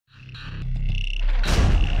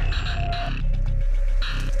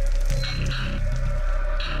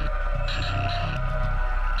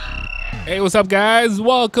Hey, what's up, guys?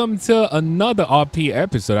 Welcome to another RP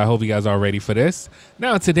episode. I hope you guys are ready for this.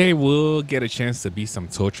 Now, today we'll get a chance to be some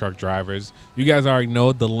tow truck drivers. You guys already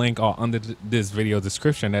know the link are under this video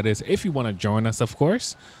description. That is, if you want to join us, of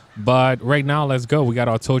course. But right now, let's go. We got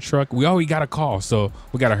our tow truck. We already got a call, so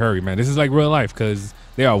we got to hurry, man. This is like real life because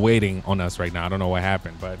they are waiting on us right now. I don't know what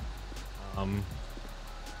happened, but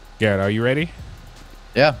Garrett, are you ready?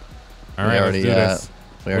 Yeah. All right, let's do this.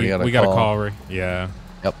 We got a call. Right? Yeah.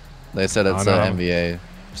 They said it's an MVA,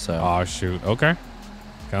 so. Oh, shoot. Okay.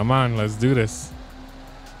 Come on. Let's do this.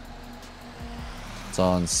 It's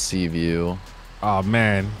on Seaview. Oh,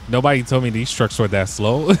 man. Nobody told me these trucks were that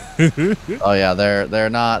slow. Oh, yeah. They're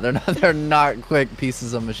not quick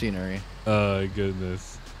pieces of machinery. Oh,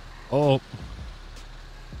 goodness. Oh.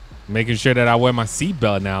 Making sure that I wear my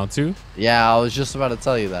seatbelt now, too. Yeah, I was just about to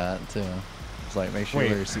tell you that, too. It's like, make sure you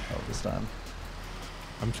wear your seatbelt this time.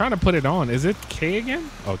 I'm trying to put it on. Is it K again?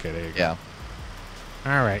 Okay, there you go. Yeah.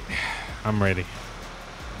 All right. I'm ready.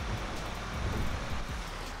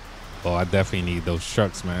 Oh, I definitely need those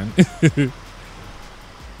trucks, man. Yeah,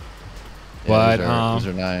 but these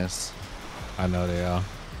are nice. I know they are.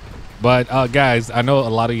 But guys, I know a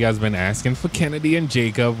lot of you guys been asking for Kennedy and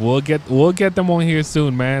Jacob. We'll get them on here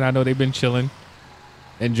soon, man. I know they've been chilling,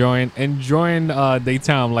 enjoying their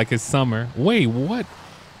time like it's summer. Wait, what?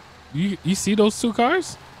 You see those two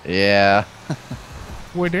cars? Yeah.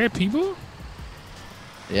 Were there people?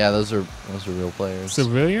 Yeah, those are real players.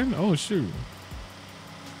 Civilian? Oh shoot.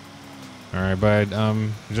 All right, but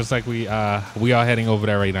just like we are heading over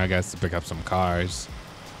there right now, guys, to pick up some cars.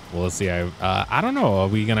 We'll see. I don't know. Are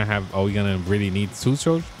we gonna really need two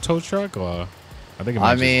tow truck, or I think it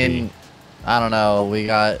might I don't know. We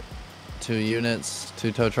got two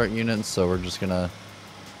tow truck units, so we're just gonna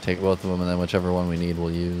take both of them, and then whichever one we need, we'll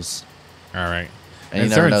use. All right. And you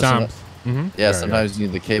never know. Times. Yeah, sometimes you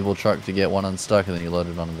need the cable truck to get one unstuck, and then you load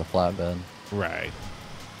it onto the flatbed. Right.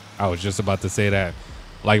 I was just about to say that.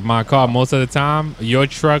 Like my car, most of the time, your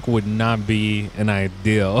truck would not be an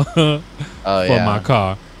ideal for my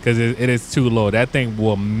car because it is too low. That thing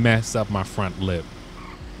will mess up my front lip.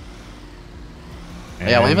 And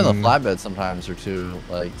yeah, well, even the flatbeds sometimes are too,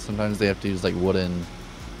 like, sometimes they have to use like wooden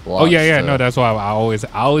blocks. Oh yeah, no, that's why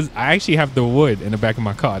I actually have the wood in the back of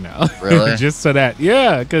my car now. Really? Just so that,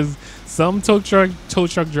 yeah, because some tow truck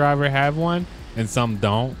driver have one and some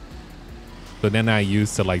don't. So then I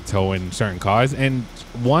used to like tow in certain cars, and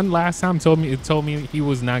one last time told me he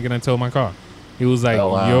was not gonna tow my car. He was like,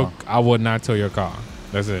 oh, wow. I would not tow your car.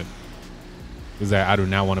 That's it. Is that I do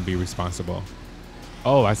not want to be responsible.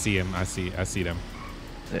 Oh, I see him. I see them.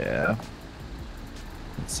 Yeah.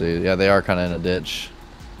 Let's see. Yeah, they are kind of in a ditch.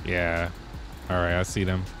 Yeah. All right, I see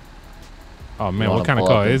them. Oh man, what kind of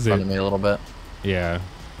car is it? Me a little bit. Yeah.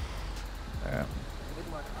 Yeah.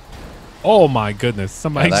 Oh my goodness!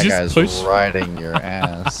 Somebody that just guy's pushed. Riding your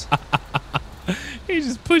ass. He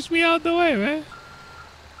just pushed me out the way, man.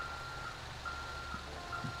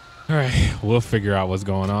 All right, we'll figure out what's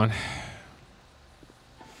going on.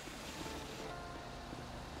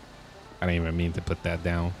 I didn't even mean to put that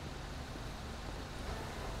down.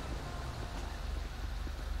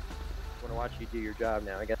 I want to watch you do your job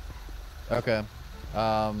now, I guess. Okay.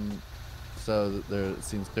 So there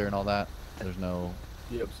seems clear and all that. There's no.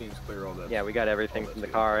 Yep, seems clear all that. Yeah, we got everything from the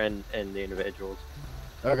car and the individuals.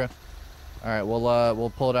 Okay. All right. We'll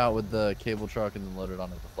pull it out with the cable truck and then load it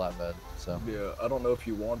onto the flatbed. So. Yeah, I don't know if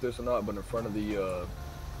you want this or not, but in front of the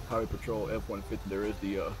Highway Patrol F-150, there is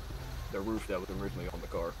the roof that was originally on the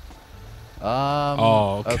car.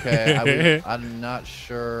 Oh. Okay. I'm not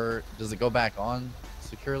sure. Does it go back on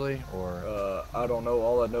securely or? I don't know.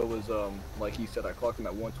 All I know is like he said, I clocked him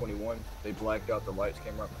at 121. They blacked out, the lights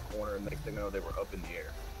came around the corner, and next thing I know, they were up in the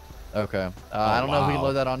air. Okay. I don't know if we can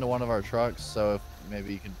load that onto one of our trucks, so if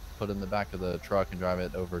maybe you can put it in the back of the truck and drive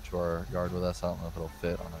it over to our yard with us. I don't know if it'll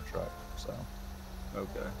fit on our truck. So.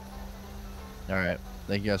 Okay. All right.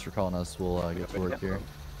 Thank you guys for calling us. We'll get to work here.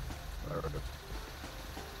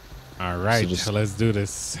 All right. So let's do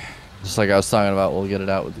this. Just like I was talking about, we'll get it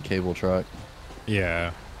out with the cable truck.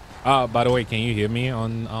 Yeah. By the way, can you hear me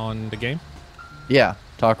on the game? Yeah.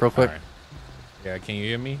 Talk real quick. Right. Yeah. Can you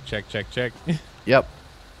hear me? Check. Yep.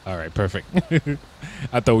 All right. Perfect.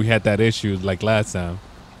 I thought we had that issue like last time.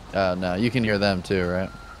 No, you can hear them too, right?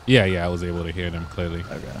 Yeah. I was able to hear them clearly.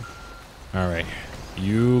 Okay. All right.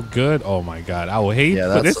 You good? Oh my God. I would hate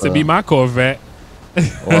for this to be my Corvette.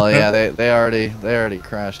 Well, yeah, they already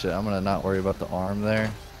crashed it. I'm gonna not worry about the arm there.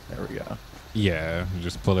 There we go. Yeah,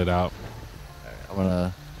 just pull it out. I'm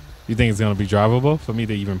gonna. You think it's gonna be drivable for me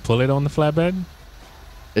to even pull it on the flatbed?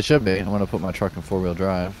 It should be. I'm gonna put my truck in 4-wheel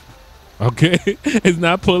drive. Okay, it's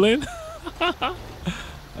not pulling.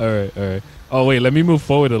 All right, all right. Oh wait, let me move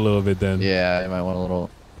forward a little bit then. Yeah, you might want a little.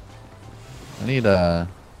 I need let's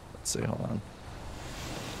see, hold on.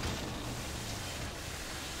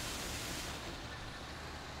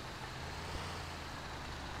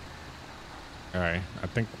 All right, I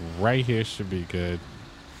think right here should be good.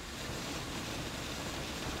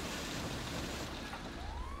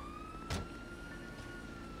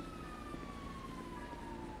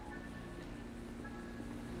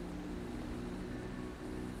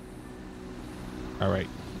 All right.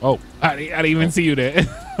 Oh, I didn't even see you there.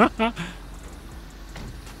 All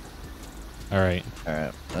right. All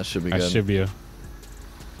right, that should be That good. should be a.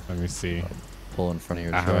 Let me see. Pull in front of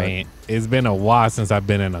your I truck. mean, it's been a while since I've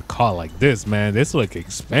been in a car like this, man. This look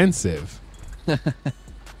expensive.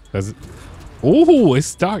 Ooh, it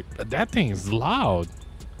start. That thing is loud.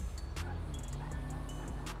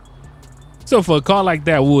 So for a car like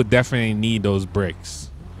that, we would definitely need those bricks.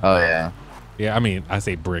 Oh yeah. Yeah, I mean, I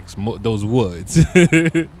say bricks, those woods.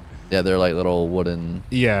 Yeah, they're like little wooden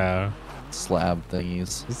Yeah. slab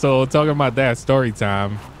thingies. So talking about that story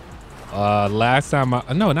time. Last time,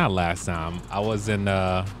 not last time. I was in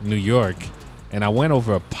New York, and I went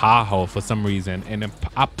over a pothole for some reason, and then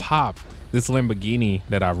I popped this Lamborghini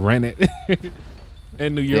that I rented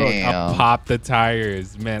in New York. Damn. I popped the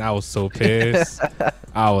tires, man. I was so pissed.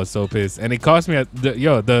 I was so pissed, and it cost me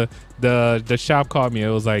the shop called me. It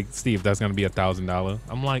was like, Steve, that's gonna be $1,000.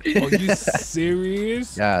 I'm like, are you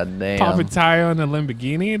serious? God damn. Pop a tire on a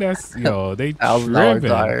Lamborghini? That's they $1,000 tripping.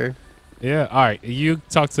 tire. Yeah. All right. You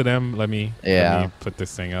talk to them. Let me put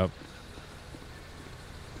this thing up.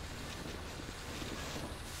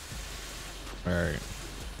 All right.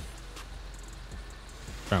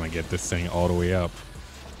 Trying to get this thing all the way up.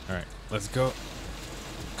 All right. Let's go.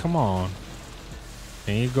 Come on.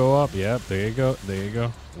 Can you go up? Yep. There you go. There you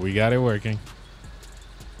go. We got it working.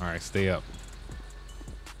 All right. Stay up.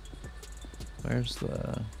 Where's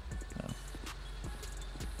the?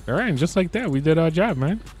 All right. And just like that, we did our job,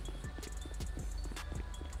 man.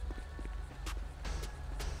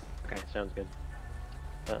 Okay, sounds good.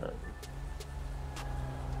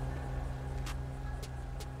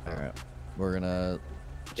 All right, we're gonna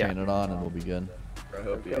chain it on, and we'll be good. I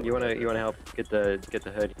help you out. You wanna help get the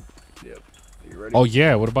hood? Yep. Are you ready? Oh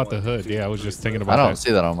yeah. What about the hood? Yeah, I was just thinking about I that. don't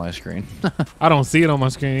see that on my screen. I don't see it on my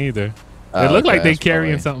screen either. Oh, It looked like okay, they that's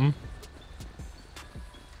carrying probably- something.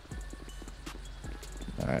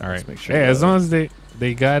 All right. All right. Let's make sure. Hey, as long as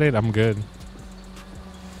they got it, I'm good.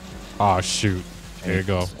 Oh shoot. There you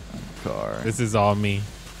go. Car. This is all me.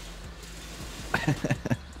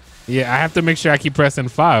 Yeah, I have to make sure I keep pressing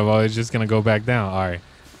 5 or it's just gonna go back down. All right.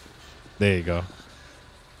 There you go. All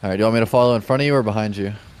right. Do you want me to follow in front of you or behind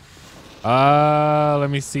you? Let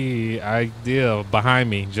me see. Ideal behind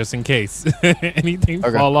me, just in case anything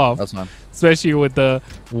fall off. That's fine. Especially with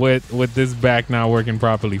with this back not working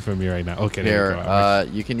properly for me right now. Okay, there Here, you go.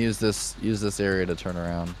 you can use this area to turn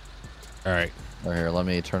around. All right. Or here, let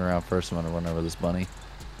me turn around first. I'm gonna run over this bunny.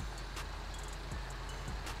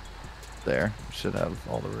 There, should have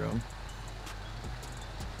all the room.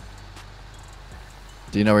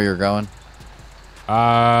 Do you know where you're going?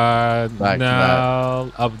 Back to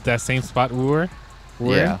now up that same spot we were.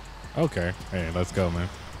 Yeah. In? Okay. Hey, let's go, man.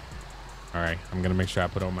 All right, I'm gonna make sure I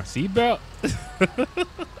put on my seatbelt.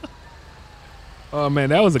 Oh man,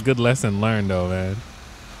 that was a good lesson learned though, man.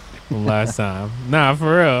 From last time. Nah,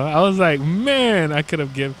 for real. I was like, man, I could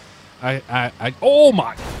have given. Oh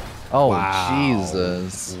my. Oh Wow.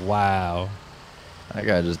 Jesus! Wow. That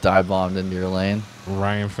guy just dive bombed into your lane.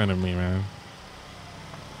 Right in front of me, man.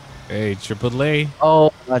 Hey, AAA.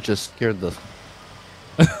 Oh, that just scared the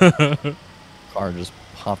car. Just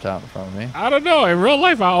popped out in front of me. I don't know. In real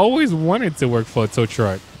life, I always wanted to work for a tow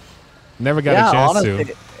truck. Never got a chance honestly,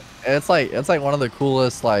 to. It's like one of the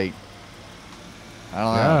coolest. Like, I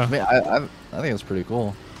don't know. Yeah. I mean, I think it's pretty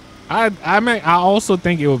cool. I mean, I also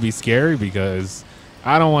think it would be scary because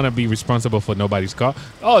I don't want to be responsible for nobody's car.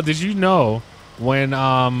 Oh, did you know when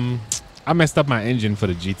I messed up my engine for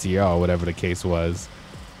the GTR or whatever the case was,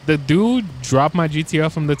 the dude dropped my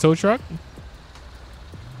GTR from the tow truck?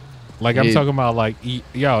 Like, I'm talking about like, he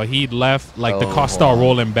left, like the car started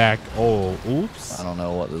rolling back. Oh, oops. I don't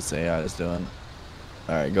know what this AI is doing.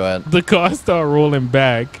 All right, go ahead. The car started rolling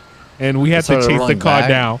back and we had to started chase the rolling car back?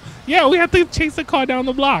 down. Yeah, we had to chase the car down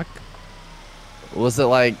the block. Was it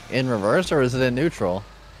like in reverse or was it in neutral?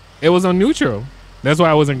 It was on neutral. That's why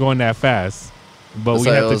I wasn't going that fast. But we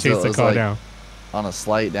So had it to was- chase it the was car like- down. On a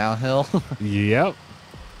slight downhill? Yep.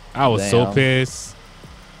 I was so Damn. pissed.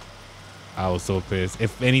 I was so pissed.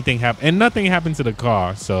 If anything happened, and nothing happened to the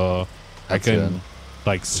car, so I That's couldn't good.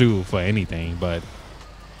 like sue for anything. But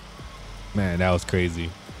Man, that was crazy.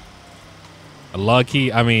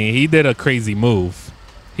 Lucky. I mean, he did a crazy move.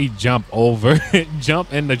 He jumped over,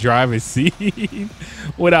 jumped in the driver's seat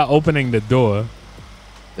without opening the door.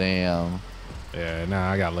 Damn. Yeah, nah,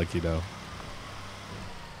 I got lucky though.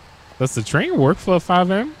 Does the train work for a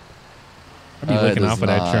 5M? I'd be looking out for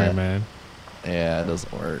that train, man. Yeah, it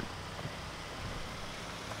doesn't work.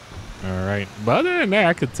 All right. But other than that,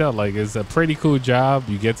 I could tell, like, it's a pretty cool job.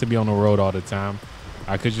 You get to be on the road all the time.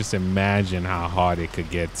 I could just imagine how hard it could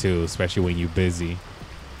get, too, especially when you're busy.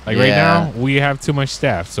 Like, right now, we have too much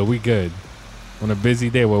staff, so we good. On a busy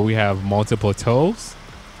day where we have multiple tows,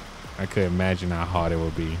 I could imagine how hard it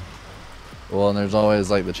would be. Well, and there's always,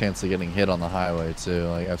 like, the chance of getting hit on the highway, too.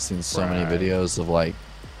 Like, I've seen so many videos of, like,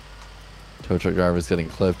 tow truck drivers getting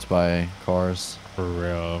clipped by cars. For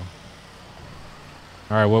real.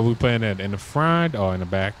 All right, what we putting in the front or in the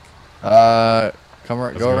back? Go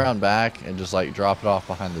around back and just like drop it off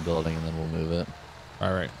behind the building, and then we'll move it.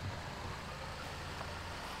 All right.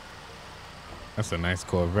 That's a nice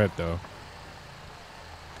Corvette, though.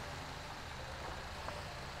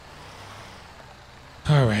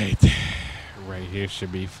 All right, right here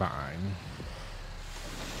should be fine.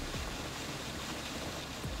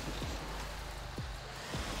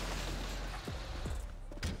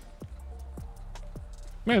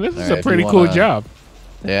 Man, this is a pretty cool job.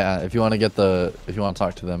 Yeah, if you want to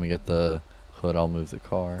talk to them and get the hood, I'll move the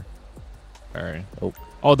car. All right.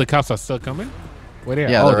 Oh, the cops are still coming? Where they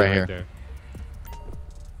at? Yeah, they're right here. There.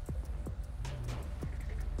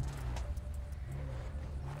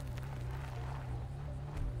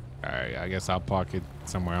 All right, I guess I'll park it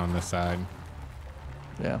somewhere on the side.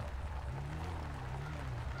 Yeah.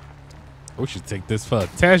 We should take this for a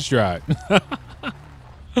test drive.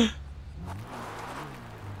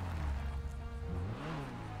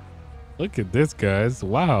 Look at this, guys.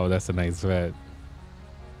 Wow, that's a nice vet.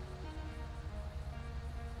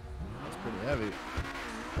 That's pretty heavy.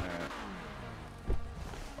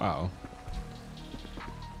 Wow.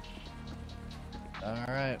 All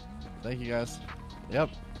right. Thank you, guys.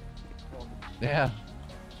 Yep. Yeah.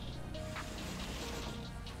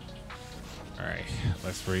 All right,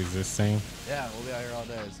 let's raise this thing. Yeah, we'll be out here all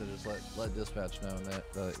day, so just let dispatch know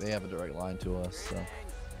that they have a direct line to us. So.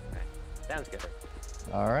 Sounds good.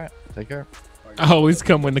 All right. Take care. I always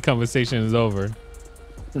come when the conversation is over.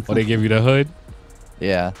 Or they give you the hood?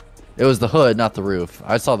 Yeah. It was the hood, not the roof.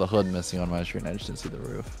 I saw the hood missing on my screen. I just didn't see the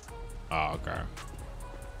roof. Oh, okay.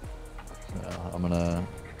 I'm going to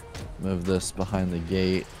move this behind the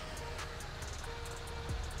gate.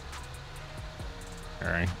 All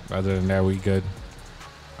right. Other than that, we good.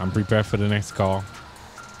 I'm prepared for the next call.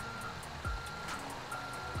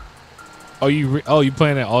 Oh, you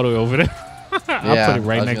playing that auto over there? I'll put it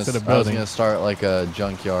right next to the building. I was going to start like a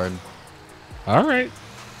junkyard. All right.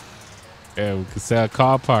 Yeah, we could sell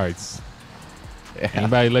car parts. Yeah.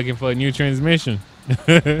 Anybody looking for a new transmission?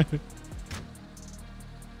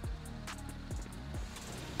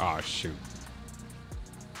 Oh, shoot.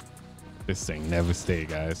 This thing never stay,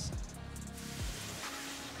 guys.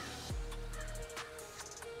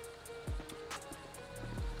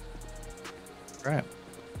 Right.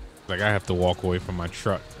 Like I have to walk away from my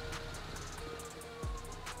truck.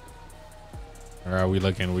 All right, we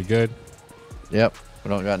looking? We good? Yep. We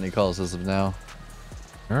don't got any calls as of now.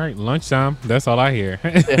 All right, lunchtime. That's all I hear.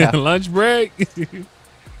 Yeah. Lunch break.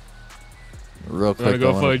 Real quick. Want to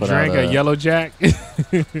go for a drink at Yellow Jack?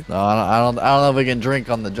 No, I don't know if we can drink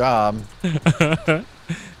on the job.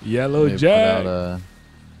 Yellow Jack. I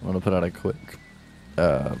want to put out a quick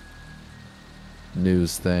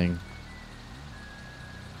news thing.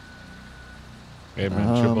 Hey man,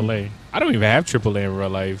 AAA. I don't even have AAA in real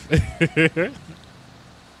life.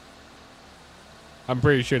 I'm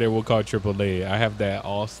pretty sure they will call AAA. I have that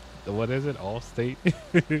what is it? Allstate?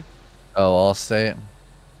 Oh, Allstate?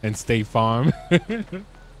 And State Farm.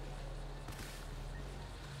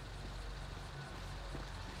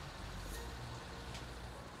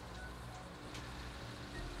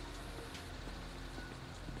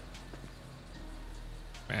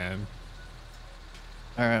 Man.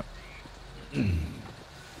 All right.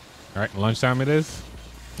 All right, lunchtime it is?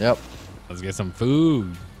 Yep. Let's get some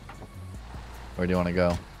food. Where do you want to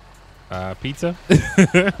go? Pizza?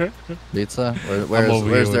 Pizza?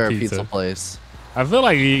 Where's there a pizza place? I feel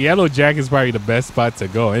like Yellow Jack is probably the best spot to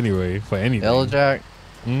go anyway for anything. Yellow Jack?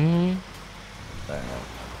 Mm-hmm.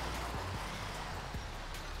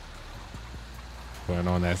 Putting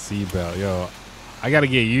on that seatbelt. Yo, I got to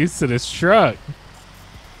get used to this truck.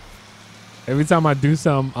 Every time I do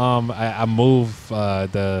something, I move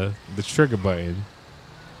the trigger button.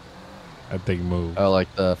 I think move. Oh,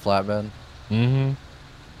 like the flatbed?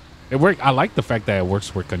 Mm-hmm. It worked. I like the fact that it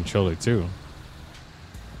works with controller too.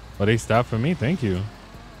 Oh, they stopped for me. Thank you.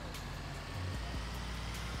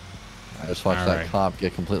 I just watched that cop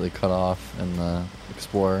get completely cut off in the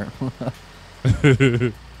Explorer.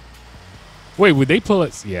 Wait, would they pull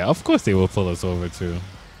us? Yeah, of course they will pull us over too.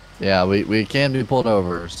 Yeah, we can be pulled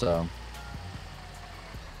over, so.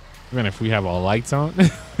 Even if we have our lights on.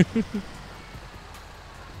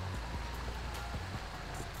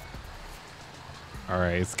 All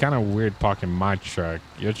right, it's kind of weird parking my truck.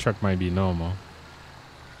 Your truck might be normal.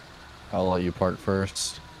 I'll let you park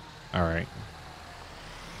first. All right.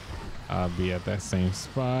 I'll be at that same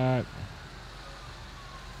spot.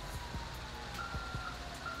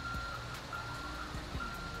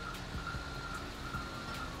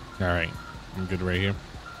 All right, I'm good right here.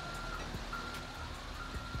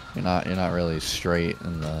 You're not really straight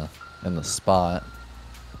in the spot.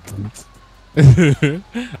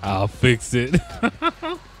 I'll fix it.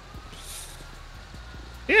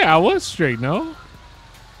 Yeah, I was straight, no?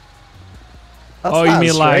 That's oh, you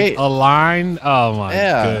mean straight. Like a line? Oh my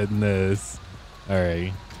Yeah. goodness. All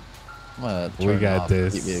right. I'm gonna We turn got off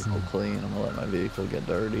this. Keep vehicle clean. I'm gonna let my vehicle get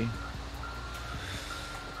dirty.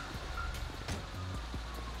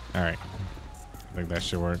 All right. I think that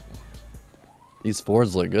should work. These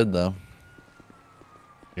Fords look good though.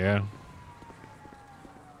 Yeah.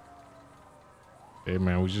 Hey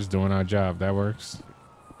man, we're just doing our job. That works.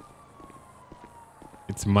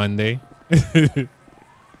 It's Monday.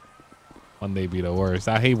 Monday be the worst.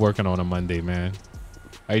 I hate working on a Monday, man.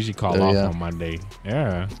 I usually call off on Monday.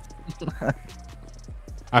 Yeah.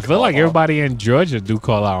 I feel like everybody in Georgia do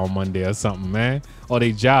call out on Monday or something, man. Or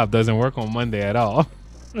their job doesn't work on Monday at all.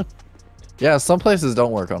 Yeah, some places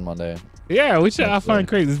don't work on Monday. Yeah, which I find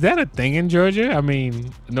crazy. Is that a thing in Georgia? I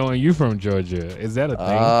mean, knowing you from Georgia, is that a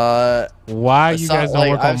thing? Why you guys don't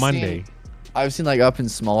work on Monday? I've seen like up in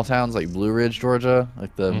small towns like Blue Ridge, Georgia,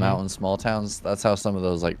 like the mountain small towns. That's how some of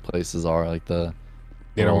those like places are, like they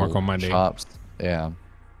don't work on Monday. Shops. Yeah.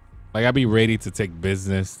 Like I'd be ready to take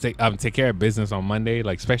care of business on Monday,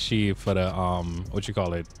 like especially for the what you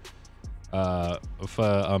call it, for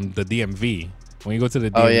the DMV. When you go to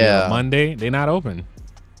the DMV on Monday, they're not open.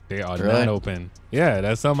 They are not open. Yeah,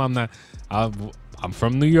 that's something I'm not. I'm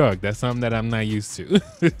from New York. That's something that I'm not used to.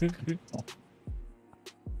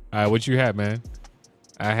 All right, what you had, man?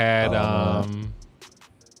 I had I'm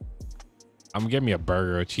gonna get me a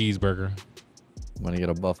burger, a cheeseburger. I'm gonna get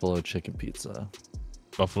a buffalo chicken pizza.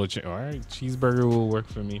 Buffalo chicken. All right, cheeseburger will work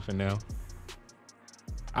for me for now.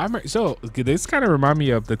 So this kind of remind me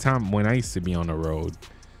of the time when I used to be on the road.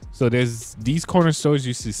 So there's these corner stores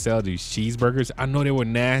used to sell these cheeseburgers. I know they were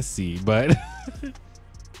nasty, but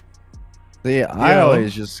see, I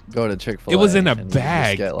always just go to Chick-fil-A. It was in a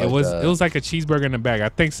bag. Like it was like a cheeseburger in a bag. I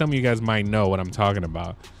think some of you guys might know what I'm talking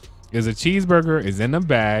about. Is a cheeseburger is in a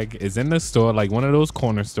bag, is in the store, like one of those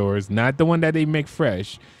corner stores, not the one that they make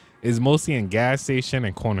fresh. Is mostly in gas station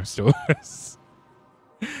and corner stores.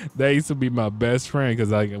 That used to be my best friend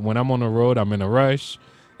because like when I'm on the road, I'm in a rush,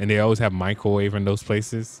 and they always have microwave in those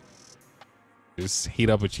places. Just heat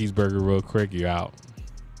up a cheeseburger real quick, you're out.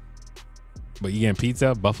 But you getting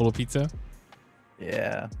pizza, buffalo pizza?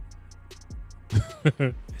 Yeah.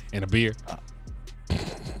 And a beer.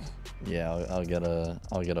 Yeah, I'll get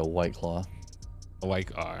a White Claw. A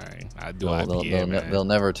White, all right. I do. They'll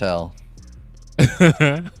never tell.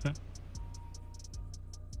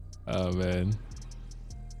 Oh man.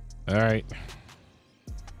 All right.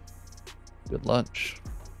 Good lunch.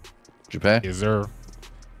 Did you pay? Yes, sir.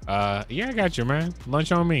 Yeah, I got you, man.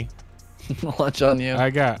 Lunch on me. Lunch on you. I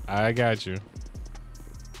got you.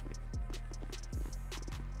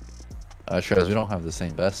 Shrez, we don't have the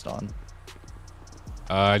same vest on.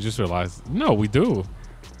 I just realized. No, we do.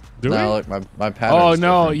 Do we? No, look, my pattern. Oh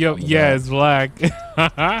no, yeah, it's black.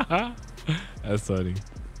 That's funny.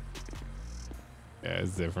 Yeah,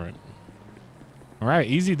 it's different. All right,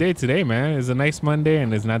 easy day today, man. It's a nice Monday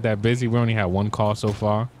and it's not that busy. We only had one call so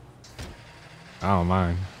far. I don't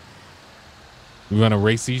mind. We want to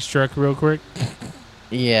race these truck real quick?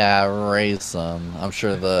 Yeah, race them. I'm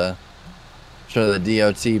sure the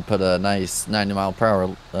DOT put a nice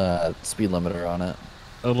 90-mile-per-hour speed limiter on it.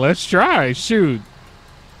 Let's try. Shoot.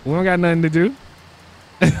 We don't got nothing to do.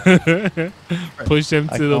 Push them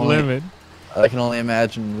to the limit. I can only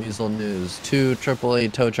imagine Weasel News. 2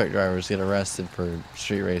 AAA tow truck drivers get arrested for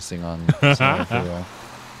street racing on Sonora Freeway.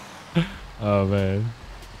 Oh, man.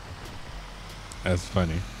 That's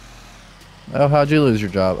funny. Oh, how'd you lose your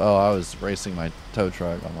job? Oh, I was racing my tow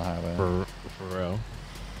truck on the highway. For real.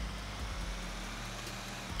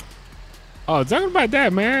 Oh, talking about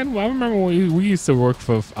that, man. Well, I remember when we used to work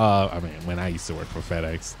for, when I used to work for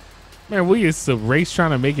FedEx. Man, we used to race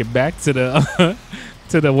trying to make it back to the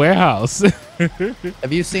to the warehouse.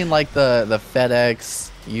 Have you seen like the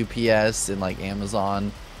FedEx, UPS, and like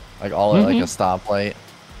Amazon, like all at like a stoplight?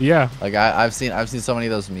 Yeah. Like I've seen so many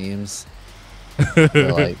of those memes.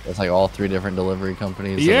 Like it's like all 3 different delivery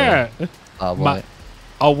companies. Yeah.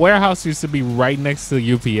 A warehouse used to be right next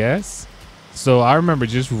to UPS. So I remember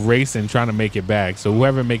just racing trying to make it back. So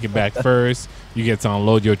whoever make it back first, you get to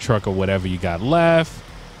unload your truck or whatever you got left.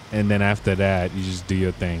 And then after that, you just do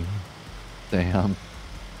your thing. Damn.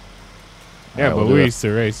 Yeah, right, but we used to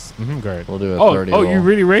race. Go ahead. We'll do a 30 roll. Oh, you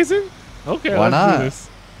really racing? Okay, why not? Do this.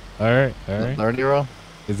 All right. 30 roll?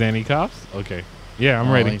 Is there any cops? Okay. Yeah,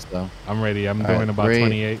 I'm ready. So. I'm ready. I'm doing about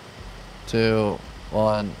 28. 2,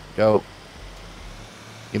 1, go.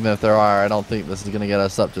 Even if there are, I don't think this is going to get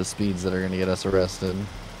us up to speeds that are going to get us arrested.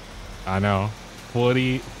 I know.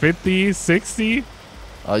 40, 50, 60.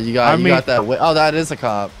 Oh, you got that. Oh, that is a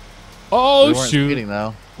cop. Oh, we weren't shoot. Speeding,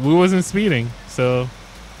 though. We wasn't speeding, so.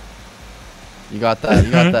 You got that.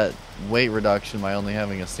 You got that weight reduction by only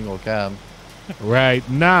having a single cab. Right.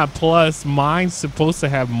 Nah, plus mine's supposed to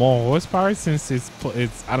have more horsepower since it's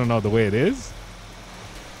I don't know the way it is.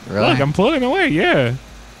 Really? Look, I'm pulling away. Yeah.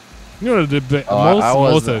 You know the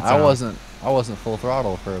most of the time. I wasn't full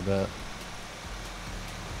throttle for a bit.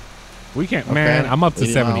 We can't, okay. Man. I'm up to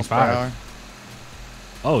 75.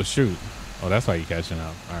 Oh shoot! Oh, that's why you're catching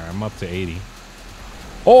up. All right, I'm up to 80.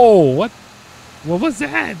 Oh, what? What was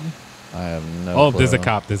that? I have no. Oh, clue. There's a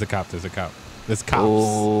cop. There's a cop. There's a cop. There's cops.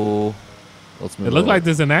 Oh, let's move. It looked like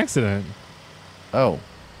there's an accident. Oh.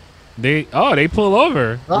 They pull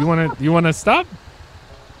over. You wanna stop?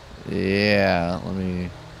 Yeah. Let me.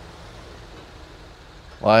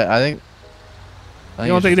 Well, I think you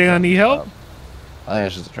don't think they're gonna need help? I think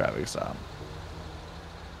it's just a traffic stop.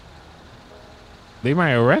 They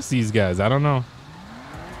might arrest these guys. I don't know.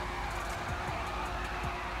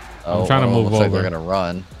 Oh, I'm trying to move looks over. Like they're gonna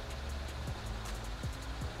run.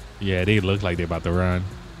 Yeah, they look like they're about to run.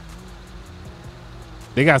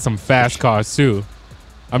 They got some fast cars too.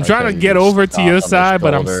 I'm trying to get over to your side,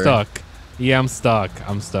 but I'm stuck. Yeah, I'm stuck.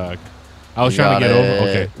 I was trying to get over.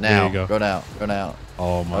 Okay, now there you go now.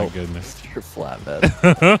 Oh my goodness. You're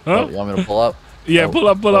flatbed. Oh, you want me to pull up? Yeah, pull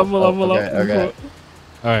up. Okay.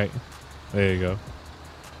 All right, there you go. All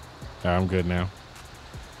right, I'm good now.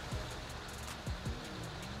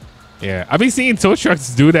 Yeah, I be seeing tow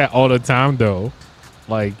trucks do that all the time though.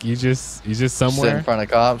 Like you just somewhere. Sit in front of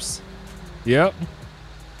cops. Yep.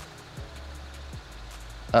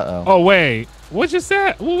 Oh wait, what just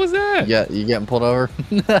that? What was that? Yeah, you getting pulled over?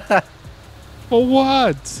 For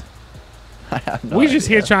what? I have no we idea. Just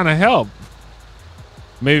here trying to help.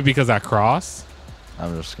 Maybe because I crossed.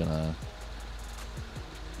 I'm just gonna.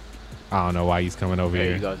 I don't know why he's coming over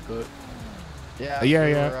here. You guys good? Yeah.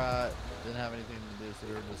 Yeah. Didn't have anything to do, so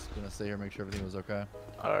we were just gonna stay here, make sure everything was okay.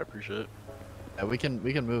 I appreciate it. Yeah, we can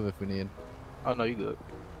move if we need. Oh no, you good.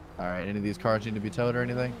 All right. Any of these cars need to be towed or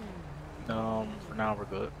anything? For now we're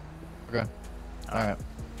good. Okay. All right.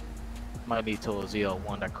 Might need to a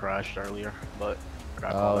ZL1 that crashed earlier, but.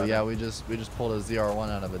 Oh yeah, we just pulled a ZR1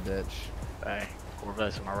 out of a ditch. Hey,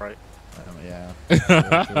 Corvettes, am I right? Yeah.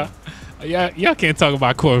 Yeah, y'all can't talk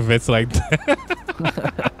about Corvettes like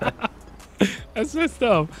that. That's messed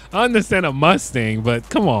up. I understand a Mustang, but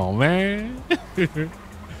come on, man.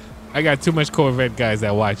 I got too much Corvette guys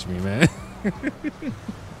that watch me, man.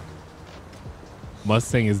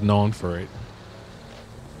 Mustang is known for it.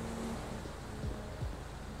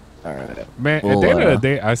 All right, man. At the end of the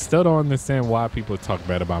day, I still don't understand why people talk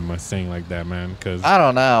bad about Mustang like that, man. Because I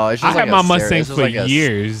don't know. It's just I had my Mustang for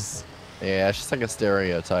years. Yeah, it's just like a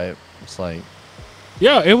stereotype. It's like,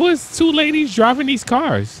 yo, it was 2 ladies driving these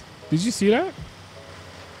cars. Did you see that?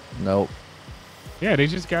 Nope. Yeah, they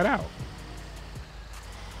just got out.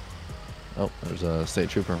 Oh, there's a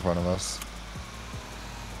state trooper in front of us.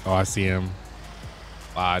 Oh, I see him.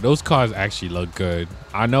 Those cars actually look good.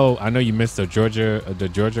 I know you missed the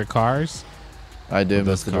Georgia cars. I do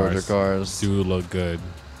miss the Georgia cars. Do look good.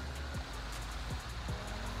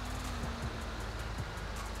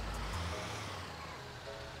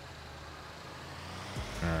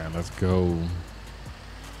 All right, let's go.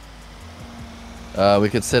 We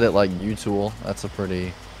could sit at like U-Tool. That's a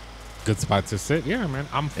pretty good spot to sit. Yeah, man.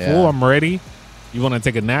 I'm full. I'm ready. You want to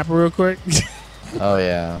take a nap real quick? Oh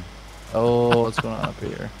yeah. Oh, what's going on up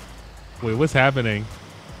here? Wait, what's happening?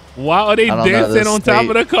 Why are they dancing on top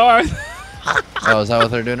of the car? Oh, is that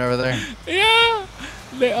what they're doing over there? Yeah,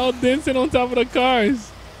 they all dancing on top of the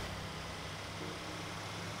cars.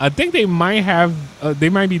 I think they might have. They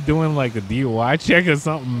might be doing like a DUI check or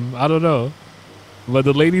something. I don't know. But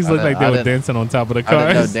the ladies looked like they were dancing on top of the cars.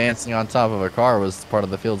 I didn't know dancing on top of a car was part of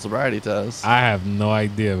the field sobriety test. I have no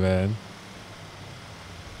idea, man.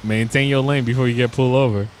 Maintain your lane before you get pulled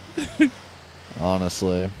over.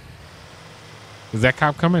 Honestly. Is that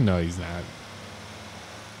cop coming? No, he's not.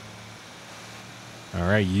 All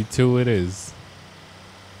right, you two it is.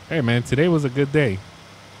 Hey, man, today was a good day.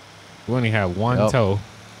 We only had one tow.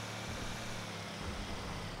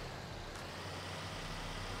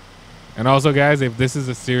 And also, guys, if this is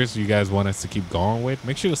a series you guys want us to keep going with,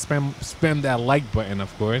 make sure to spam that like button,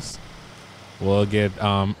 of course. We'll get,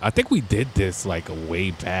 I think we did this like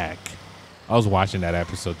way back. I was watching that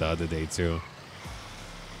episode the other day too.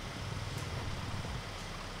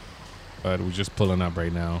 But we're just pulling up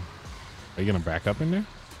right now. Are you gonna back up in there?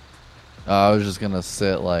 I was just gonna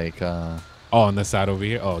sit like, oh, on the side over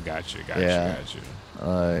here? Oh, got you.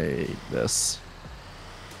 Like this.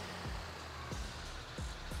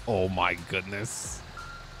 Oh my goodness.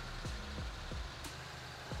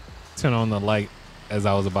 Turn on the light as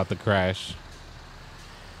I was about to crash.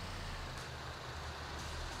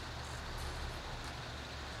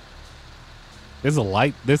 There's a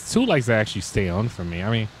light. There's two lights that actually stay on for me. I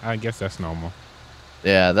mean, I guess that's normal.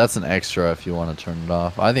 Yeah, that's an extra if you want to turn it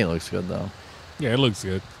off. I think it looks good though. Yeah, it looks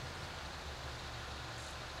good.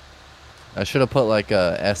 I should have put like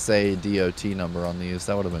a SA DOT number on these.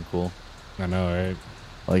 That would have been cool. I know, right?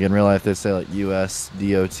 Like in real life, they say like US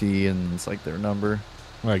DOT and it's like their number.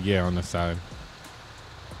 Like, yeah, on the side.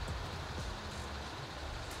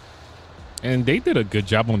 And they did a good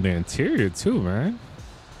job on the interior too, man.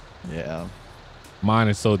 Yeah. Mine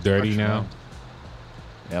is so dirty now.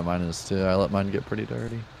 Yeah, mine is too. I let mine get pretty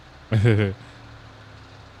dirty.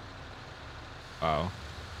 Wow.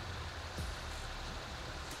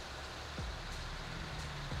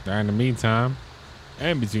 Now in the meantime,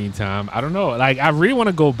 and between time, I don't know. Like, I really want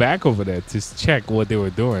to go back over there to check what they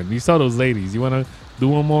were doing. You saw those ladies. You want to do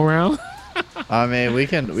one more round? I mean, we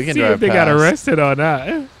can see drive if they got arrested or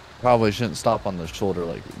not. Probably shouldn't stop on the shoulder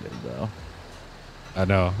like we did though. I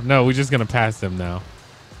know. No, we're just gonna pass them now.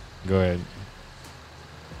 Go ahead.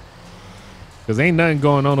 Cause ain't nothing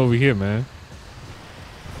going on over here, man.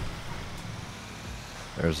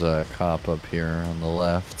 There's a cop up here on the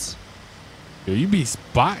left. Yo, you be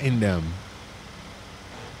spotting them.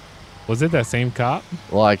 Was it that same cop?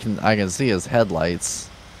 Well, I can see his headlights.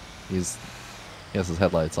 He has his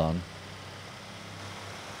headlights on.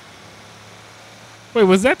 Wait,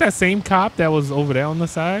 was that same cop that was over there on the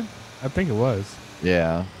side? I think it was.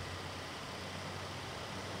 Yeah.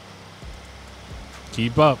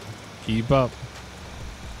 Keep up. Keep up.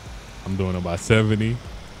 I'm doing about 70.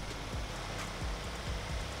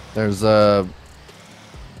 There's a...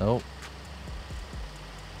 Oh.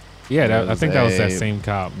 Yeah, I think that was that same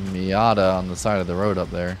cop. Miata on the side of the road up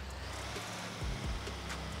there.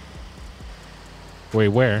 Wait,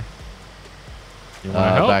 where? You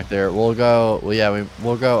want help? Back there. We'll go... Well, yeah,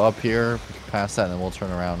 we'll go up here past that, and then we'll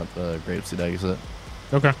turn around at the Grapeseed exit.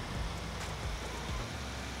 Okay.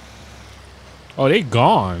 Oh, they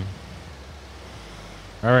gone.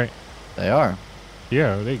 All right. They are.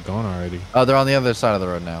 Yeah, they gone already. Oh, they're on the other side of the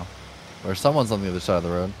road now. Or someone's on the other side of the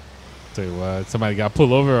road. Tell you what, somebody got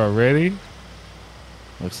pulled over already?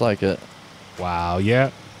 Looks like it. Wow,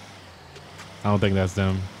 yeah. I don't think that's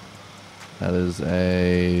them. That is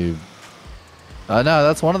a... no,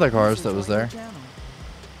 that's one of the cars that was there.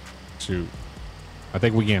 Shoot. I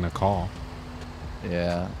think we're getting a call.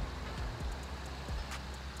 Yeah.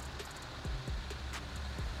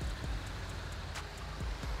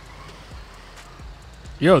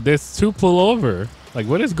 Yo, there's two pull over. Like,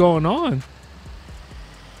 what is going on?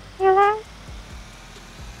 Hello?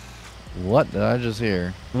 What did I just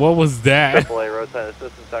hear? What was that? AAA roadside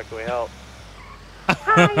assistance, how can we help?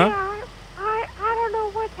 Hi, I don't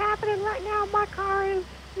know what's happening right now. My car is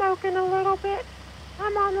smoking a little bit.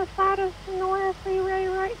 I'm on the side of Sonora Freeway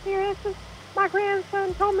right here. This is my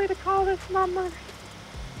grandson told me to call this number.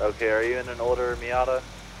 Okay, are you in an older Miata?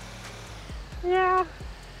 Yeah,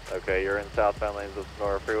 Okay, you're in southbound lanes of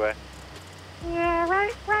Sonora Freeway? yeah,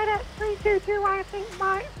 right at 322. I think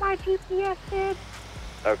my GPS did.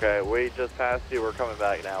 Okay, we just passed you. We're coming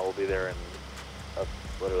back now. We'll be there in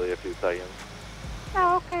literally a few seconds.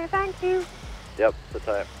 Oh, okay, thank you. Yep, the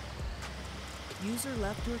type. User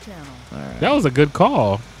left your channel. All right. That was a good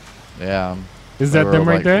call. Yeah. Is that them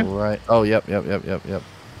right there? Right. Oh, yep.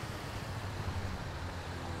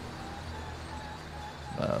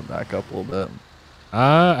 Back up a little bit.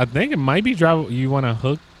 I think it might be drive. You want to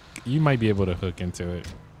hook? You might be able to hook into it.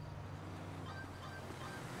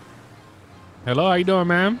 I'm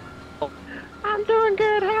I'm doing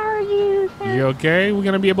good. How are you, sir? You okay? We're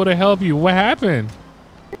gonna be able to help you. What happened?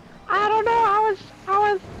 I don't know.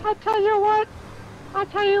 I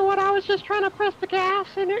tell you what. I was just trying to press the gas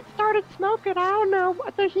and it started smoking. I don't know.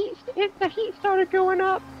 The heat started going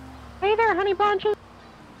up. Hey there, honey bunches.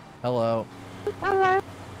 Hello. Hello.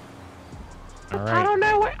 All right. I don't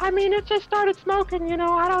know what. I mean, it just started smoking. You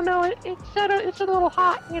know. I don't know. It said it's a little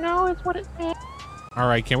hot. You know, is what it said. All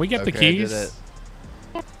right. Can we get the Okay, keys? did it.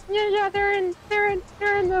 Yeah. They're in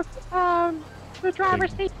the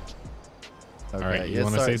driver's seat. Okay. All right, you yes,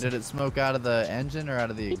 wanna sorry, say did it smoke out of the engine or out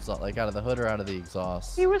of the exhaust? Like out of the hood or out of the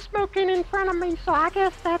exhaust? He was smoking in front of me, so I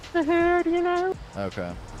guess that's the hood, you know.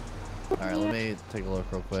 Okay. All right, let me take a look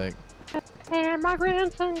real quick. And my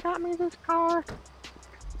grandson got me this car.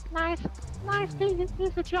 Nice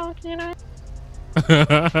piece of junk, you know.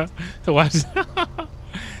 Watch.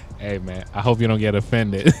 Hey man, I hope you don't get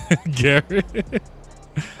offended, Gary.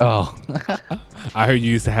 Oh. I heard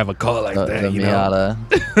you used to have a car like that. The You Miata.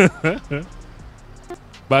 know?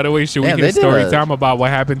 By the way, should Damn, we they get did story a- time about what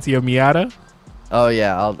happened to your Miata? Oh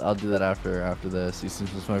yeah, I'll do that after this. You see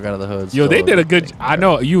some smoke out of the hood. Yo, they still did a good. thing. I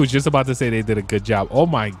know you was just about to say they did a good job. Oh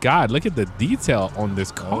my God, look at the detail on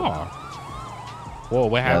this car. Whoa,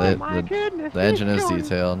 what Yeah, happened? My goodness. the engine he's is going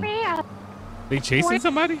detailed. fast. They chasing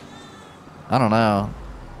somebody? I don't know.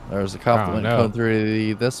 There was a cop that Oh, went no. going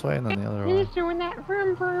through this way and then the other way. He's doing that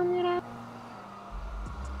vroom vroom, you know.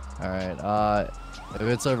 All right. If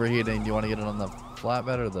it's overheating, do you want to get it on the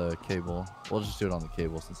flatbed or the cable? We'll just do it on the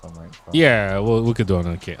cable since I'm right in front. Yeah, well, we could do it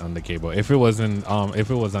on the cable if it wasn't if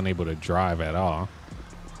it was unable to drive at all.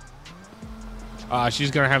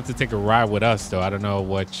 She's gonna have to take a ride with us though. I don't know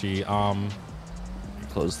what she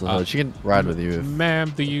Close the hood. She can ride with you.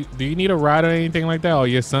 Ma'am, do you need a ride or anything like that? Or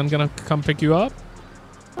your son gonna come pick you up?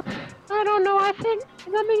 I don't know. I think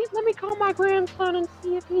let me call my grandson and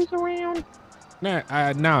see if he's around. Nah,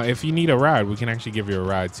 now if you need a ride, we can actually give you a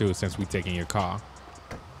ride too, since we're taking your car.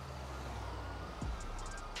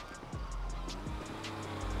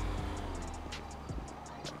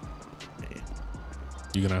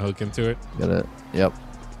 You gonna hook into it? Get it? Yep.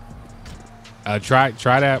 Try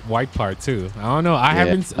that white part too. I don't know. I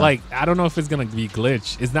haven't I don't know if it's gonna be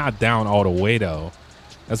glitch. It's not down all the way though.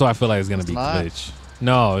 That's why I feel like it's gonna be not? glitch.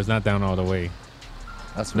 No, it's not down all the way.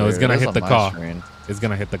 That's No, weird. it's gonna It is hit on the my car. screen. It's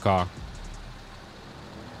gonna hit the car.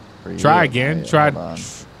 For Try you, again. wait, Try. hold on.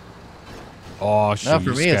 Oh shoot! No, for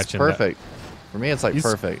you me it's scratching perfect. For me it's like You s-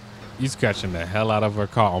 perfect. You scratching the hell out of her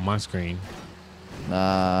car on my screen.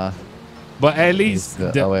 Nah. But at least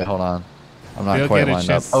Oh wait, hold on. I'm not they'll quite get a lined up.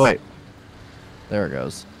 chance- Oh wait. There it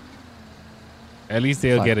goes. at least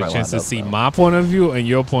they'll Not get a quite chance to lined up, see though. my point of view and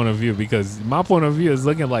your point of view, because my point of view is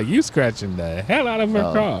looking like you scratching the hell out of her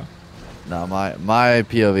Oh. car. No, my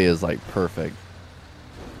POV is like perfect.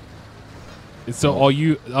 So are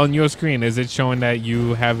you on your screen? Is it showing that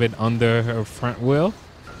you have it under her front wheel?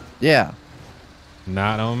 Yeah.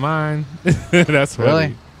 Not on mine. That's Really?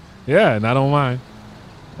 funny. Yeah, not on mine.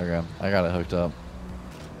 Okay, I got it hooked up.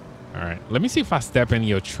 All right, let me see if I step in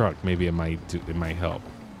your truck. Maybe it might help.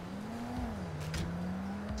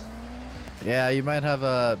 Yeah, you might have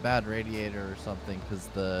a bad radiator or something because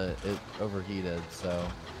it overheated, so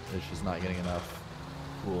it's just not getting enough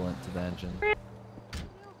coolant to the engine.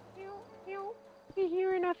 He'll be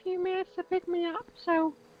here in a few minutes to pick me up.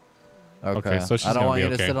 So Okay, so she's I don't gonna want be you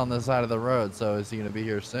to okay. sit on the side of the road. So is he gonna be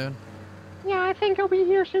here soon? yeah, I think he'll be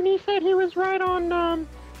here soon. He said he was right on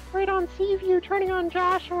Seaview, turning on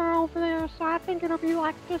Joshua over there. So I think it'll be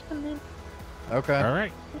like just a minute. Okay. All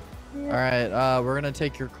right. All right. We're gonna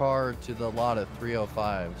take your car to the lot at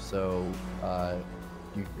 305. So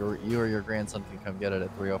you or your grandson can come get it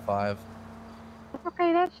at 305.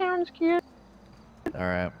 Okay, that sounds good. All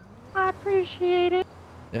right. I appreciate it.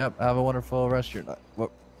 Yep. Have a wonderful rest of your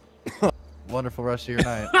night. Wonderful rest of your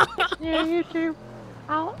night. Yeah, you too.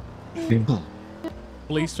 I'll.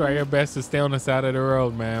 Please try your best to stay on the side of the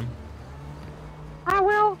road, ma'am. I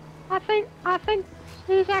will. I think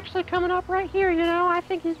he's actually coming up right here. You know, I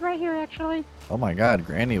think he's right here actually. Oh my God,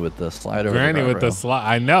 Granny with the slide over. Granny with the guardrail.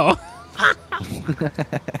 slide. I know.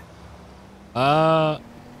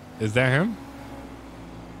 Is that him?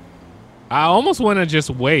 I almost want to just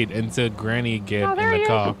wait until Granny get Oh, there in he the is.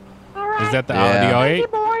 car. All right. Is that the Yeah. Audi Thank R8? you,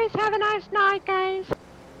 boys. Have a nice night, guys.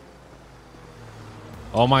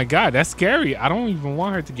 Oh my God, that's scary. I don't even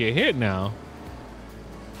want her to get hit now.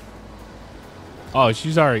 Oh,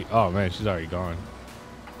 she's already. Oh man, she's already gone.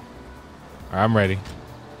 All right, I'm ready.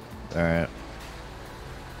 All right.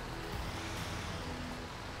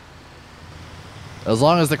 As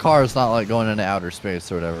long as the car is not like going into outer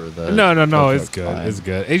space or whatever. No, it's good. Fine. It's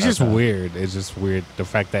good. It's just weird. It's just weird the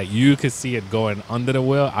fact that you could see it going under the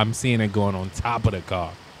wheel. I'm seeing it going on top of the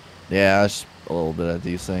car. Yeah, it's a little bit of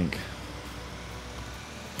desync.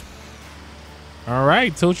 All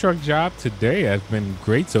right, tow truck job today has been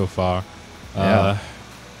great so far. Yeah.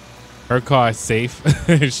 Her car is safe.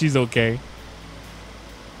 She's okay.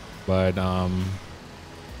 But I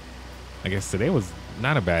guess today was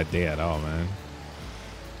not a bad day at all, man.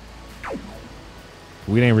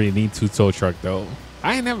 We didn't really need 2 tow truck though.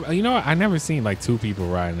 I never seen like 2 people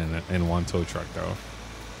riding in one tow truck though.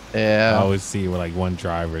 Yeah. I always see with like one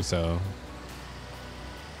driver. So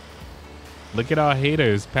look at our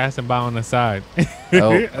haters passing by on the side.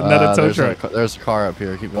 Another tow truck. There's a car up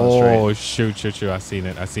here. Keep going straight. Oh shoot! I seen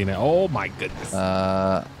it. Oh my goodness.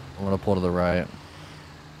 I'm gonna pull to the right.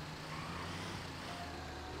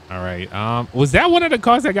 All right. Was that one of the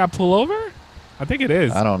cars that got pulled over? I think it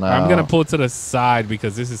is. I don't know. I'm gonna pull to the side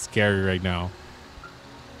because this is scary right now.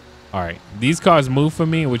 All right. These cars move for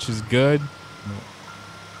me, which is good.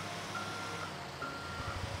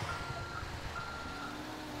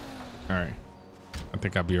 All right. I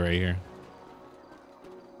think I'll be right here.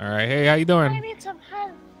 All right. Hey, how you doing? I need some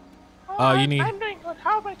help. You need. I'm doing good.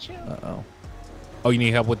 How about you? Oh, you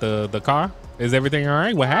need help with the car? Is everything all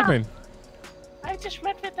right? What happened? I just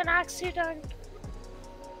met with an accident.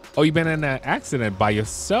 Oh, you been in an accident by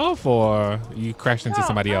yourself, or you crashed into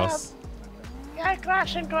somebody else? Yeah, I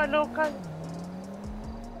crashed into a local.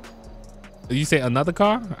 You say another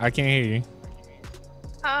car? I can't hear you.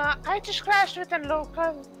 I just crashed with a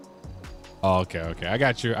local. Oh, okay. I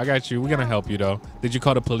got you. We're gonna help you though. Did you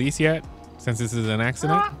call the police yet? Since this is an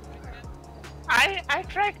accident? I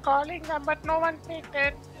tried calling them, but no one picked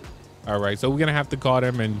it. All right, so we're gonna have to call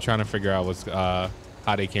them and trying to figure out what's how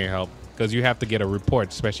they can help, because you have to get a report,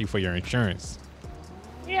 especially for your insurance.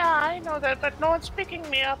 Yeah, I know that, but no one's picking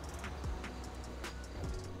me up.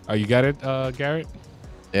 Oh, you got it, Garrett?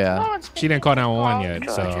 Yeah. No one's She didn't call 911 yet,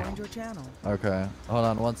 so. Okay. Hold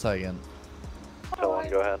on 1 second. Go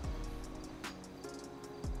ahead.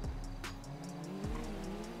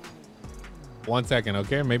 One second,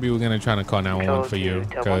 okay? Maybe we're gonna try to call 911 for you,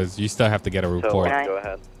 because you still have to get a report. Go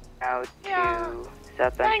ahead. Out to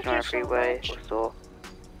Southwest North Freeway, Postal.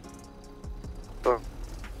 For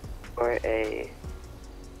a.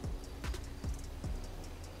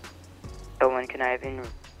 Someone conniving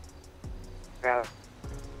route.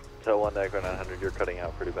 So 1 Deck 900, you're cutting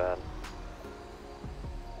out pretty bad.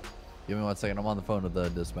 Give me 1 second. I'm on the phone with the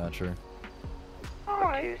dispatcher.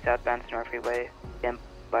 To southbound North Freeway. Stand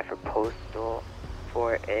by for Postal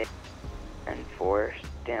 4A and 4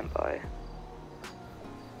 standby.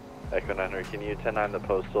 Echo 900, can you 10-9 the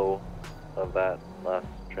postal of that last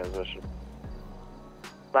transmission?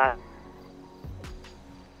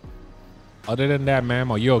 Other than that,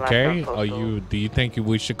 ma'am, are you okay? Do you think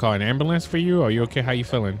we should call an ambulance for you? Are you okay? How you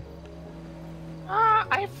feeling?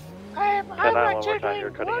 I'm actually doing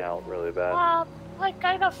you're cutting good. out really bad. I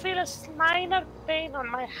kind of feel a minor pain on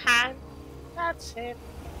my hand. That's it.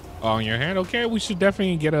 On your hand? Okay, we should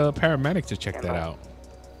definitely get a paramedic to check that out.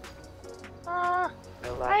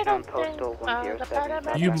 I don't think the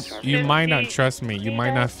paramedics you might not trust me. You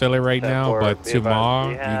might not feel it right now, but tomorrow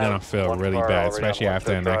you're gonna feel really bad, especially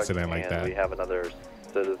after an accident like that. We have another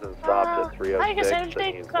citizen stopped at 306 I will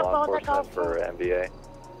that needs law enforcement for MBA.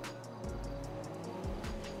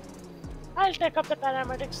 I'll take up the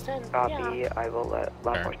paramedics then. Copy, I will let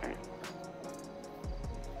law enforcement.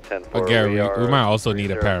 But Gary, we might also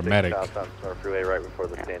need a paramedic. Southbound North Freeway right before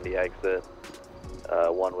the Sandy exit.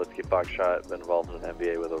 1 Whiskey Foxtrot been involved in an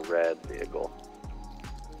MBA with a red vehicle.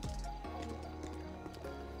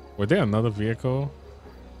 Was there another vehicle?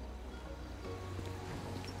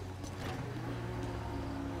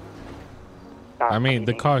 I mean,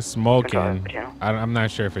 the car's smoking. I'm not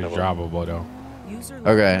sure if it's drivable though.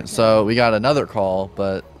 Okay, so we got another call,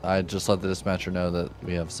 but I just let the dispatcher know that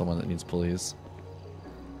we have someone that needs police.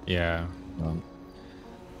 Yeah.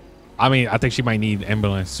 I mean, I think she might need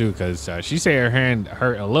ambulance too, because she said her hand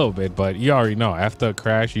hurt a little bit, but you already know after a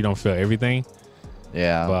crash you don't feel everything.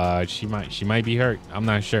 Yeah. But she might be hurt. I'm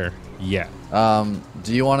not sure yet.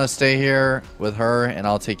 Do you want to stay here with her and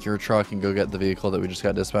I'll take your truck and go get the vehicle that we just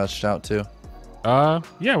got dispatched out to?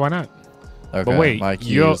 Yeah, why not? Okay. But wait, my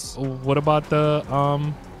keys. What about the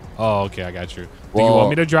Oh, okay, I got you. Do you want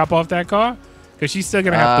me to drop off that car? Because she's still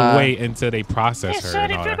gonna have to wait until they process her. Sir,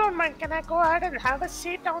 if you don't mind, can I go ahead and have a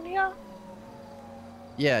seat down here?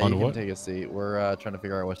 Yeah, you can take a seat. We're trying to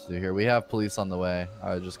figure out what to do here. We have police on the way.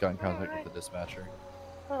 I just got in contact with the dispatcher.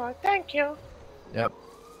 All right, thank you. Yep.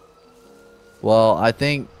 Well, I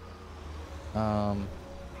think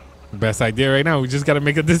Best idea right now. We just got to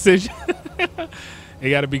make a decision. It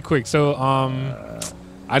got to be quick. So,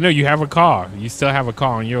 I know you have a car. You still have a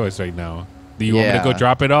car on yours right now. Do you want me to go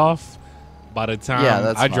drop it off? By the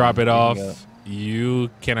time I drop it off, you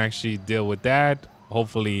can actually deal with that.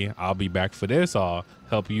 Hopefully, I'll be back for this or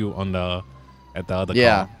help you on at the other car.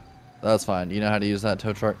 Yeah, that's fine. You know how to use that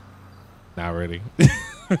tow truck? Not really.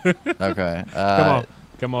 Okay.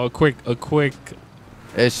 Come on. A quick.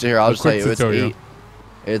 It's here. I'll just tell you. Tutorial.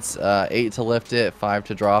 It's 8 to lift it, 5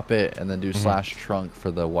 to drop it, and then do slash trunk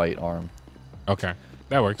for the white arm. Okay,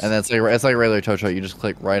 that works. And that's like it's like a regular tow truck. You just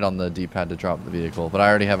click right on the D-pad to drop the vehicle. But I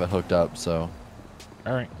already have it hooked up, so.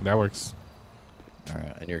 All right, that works. All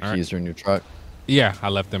right, and your keys are in your truck. Yeah, I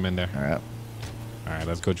left them in there. All right. All right,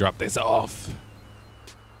 let's go drop this off.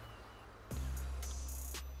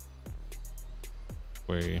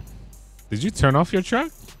 Wait, did you turn off your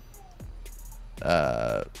truck?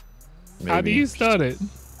 Maybe. How do you start it?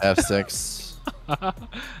 F6. I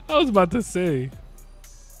was about to say.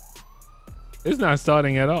 It's not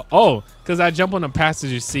starting at all. Oh, because I jump on the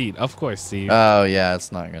passenger seat. Of course, Steve. Oh, yeah,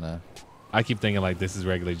 it's not gonna. I keep thinking like this is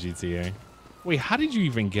regular GTA. Wait, how did you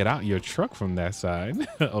even get out your truck from that side?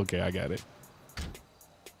 Okay, I got it.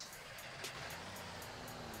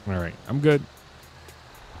 All right, I'm good.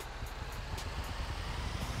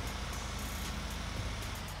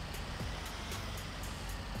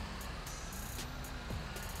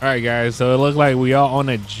 All right, guys, so it looked like we are on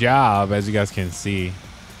a job, as you guys can see.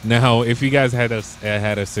 Now, if you guys had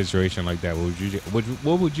a situation like that,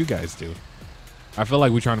 what would you guys do? I feel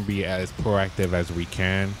like we're trying to be as proactive as we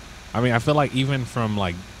can. I mean, I feel like even from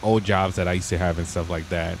like old jobs that I used to have and stuff like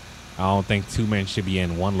that, I don't think 2 men should be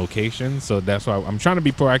in one location. So that's why I'm trying to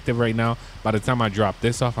be proactive right now. By the time I drop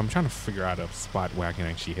this off, I'm trying to figure out a spot where I can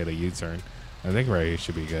actually hit a U-turn. I think right here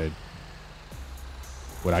should be good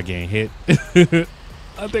without getting hit.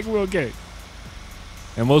 I think we're okay.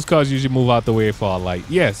 And most cars usually move out the way for a light.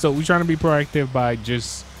 Yeah, so we're trying to be proactive by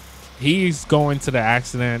just, he's going to the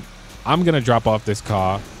accident. I'm going to drop off this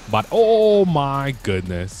car. But, oh my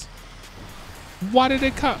goodness. Why did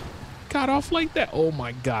it cut off like that? Oh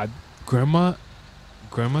my God. Grandma's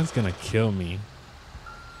going to kill me.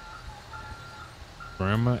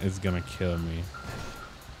 Grandma is going to kill me.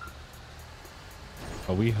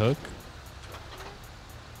 Are we hooked?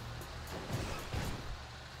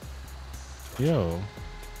 Yo.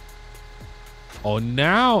 Oh,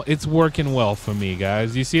 now it's working well for me,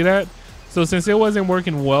 guys. You see that? So since it wasn't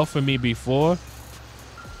working well for me before,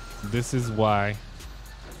 this is why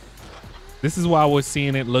I was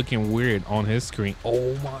seeing it looking weird on his screen.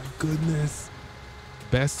 Oh my goodness.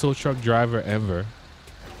 Best tow truck driver ever.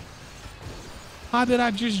 How did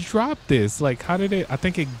I just drop this? Like, how did it? I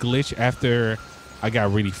think it glitched after I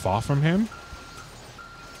got really far from him.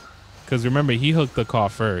 Because remember, he hooked the car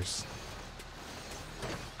first.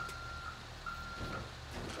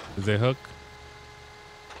 Is it hook?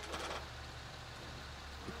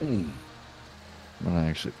 I'm gonna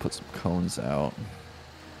actually put some cones out.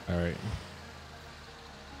 All right.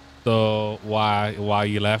 So why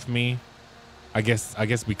you left me? I guess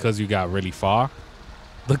because you got really far.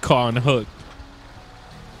 The car unhooked.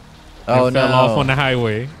 Oh and no! Fell off on the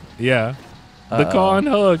highway. Yeah. The car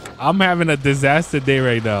unhooked. I'm having a disaster day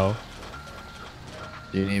right now.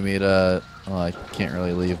 Do you need me to? Well, I can't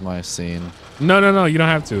really leave my scene. No. You don't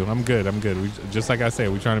have to. I'm good. Just like I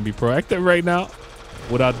said, we're trying to be proactive right now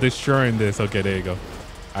without destroying this. Okay, there you go.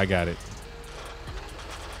 I got it.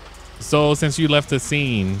 So since you left the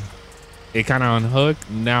scene, it kind of unhooked.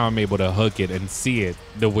 Now I'm able to hook it and see it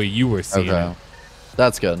the way you were seeing it.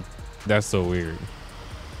 That's good. That's so weird.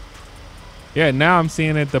 Yeah, now I'm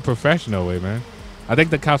seeing it the professional way, man. I think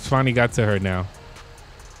the cops finally got to her now.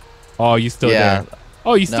 Oh, you still there?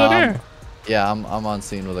 Oh, you still there? Yeah, I'm on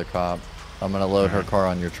scene with a cop. I'm gonna load her car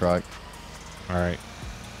on your truck. All right.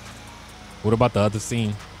 What about the other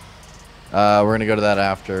scene? We're gonna go to that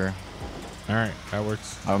after. All right, that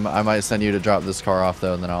works. I might send you to drop this car off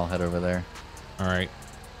though, and then I'll head over there. All right.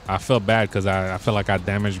 I feel bad because I feel like I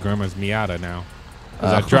damaged Grandma's Miata now.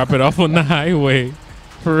 Because I drop it off on the highway.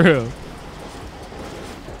 For real.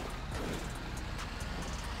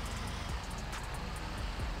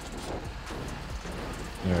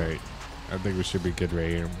 All right. I think we should be good right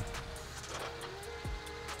here.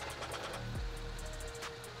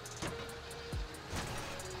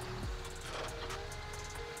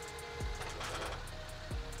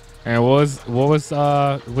 And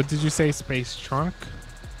what did you say? Space trunk?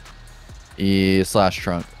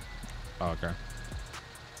 E/trunk. Oh, okay.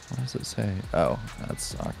 What does it say? Oh,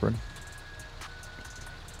 that's awkward.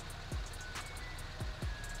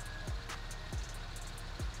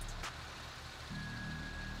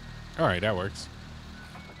 All right, that works.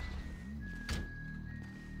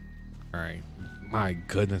 All right. My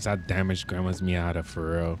goodness, I damaged Grandma's Miata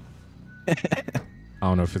for real. I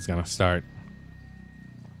don't know if it's gonna start.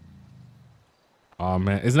 Oh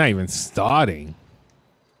man, it's not even starting.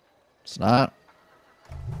 It's not.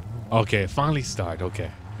 Okay, finally start. Okay.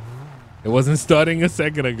 It wasn't starting a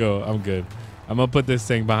second ago. I'm good. I'm gonna put this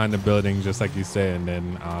thing behind the building just like you said, and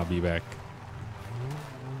then I'll be back.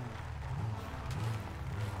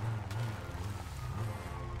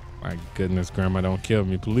 My goodness, Grandma, don't kill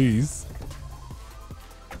me, please.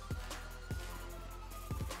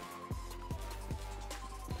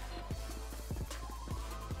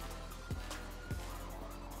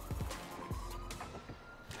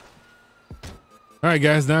 All right,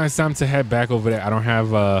 guys, now it's time to head back over there. I don't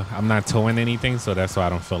have, I'm not towing anything, so that's why I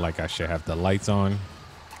don't feel like I should have the lights on. All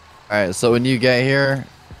right, so when you get here,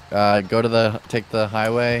 take the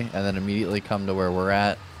highway and then immediately come to where we're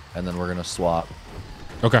at, and then we're gonna swap.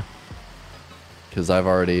 Okay. Because I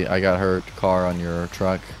got her car on your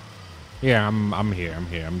truck. Yeah, I'm here.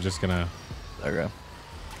 I'm just gonna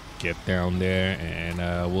get down there and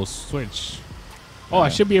we'll switch. Oh, I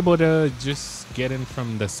should be able to just get in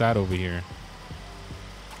from the side over here.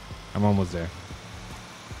 I'm almost there.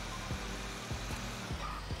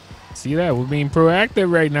 See that? We're being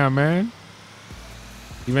proactive right now, man.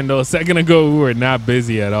 Even though a second ago we were not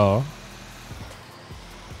busy at all.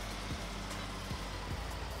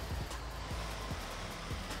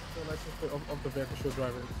 Of the vehicle should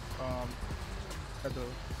drive it. At the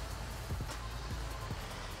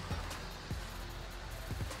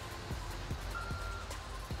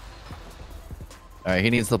All right, he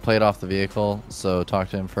needs the plate off the vehicle, so talk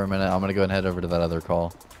to him for a minute. I'm gonna go ahead and head over to that other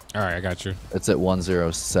call. All right, I got you. It's at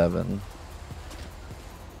 107.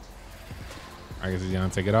 I guess he's gonna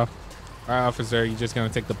take it off. All right, officer, you're just gonna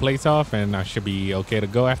take the plates off, and I should be okay to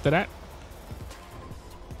go after that.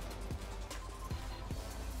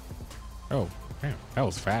 Oh, damn, that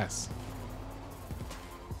was fast.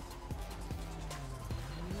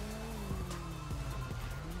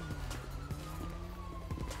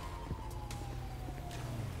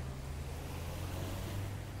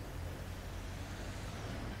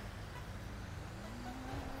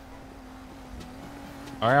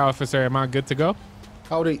 All right, officer, am I good to go?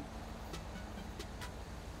 Howdy.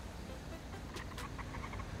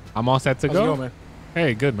 I'm all set to How's go? it going, man?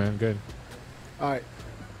 Hey, good, man, good. All right.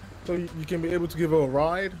 So you can be able to give her a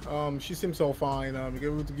ride. She seems all fine.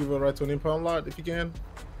 You're able to give her a ride to an impound lot if you can.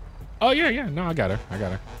 Oh, yeah. No, I got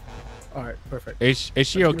her. All right, perfect. Is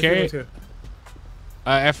she okay?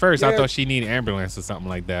 At first, I thought she needed ambulance or something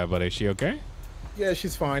like that, but is she okay? Yeah,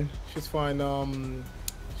 she's fine. She's fine.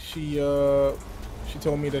 She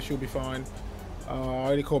told me that she'll be fine. I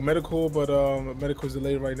already called medical, but medical is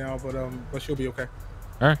delayed right now. But she'll be okay.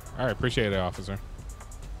 All right. Appreciate it, officer.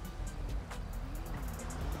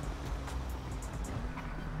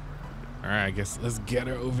 All right, I guess let's get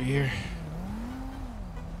her over here.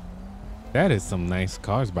 That is some nice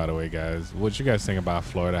cars, by the way, guys. What you guys think about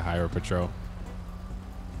Florida Highway Patrol?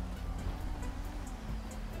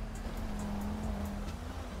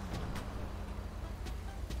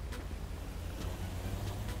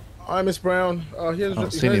 All right, Miss Brown. I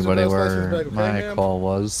don't see anybody where my call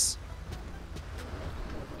was.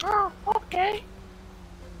 Oh, okay.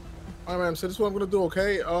 All right, ma'am. So this is what I'm gonna do.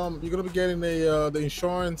 Okay. You're gonna be getting the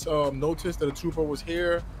insurance notice that a trooper was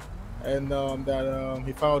here, and that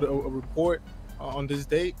he filed a report on this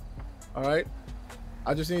date. All right.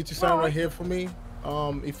 I just need to sign right here for me.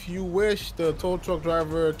 If you wish, the tow truck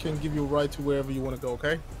driver can give you a ride to wherever you want to go.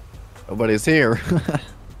 Okay. Nobody's here.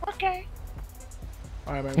 Okay.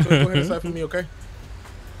 All right, man. So go ahead and sign for me, okay?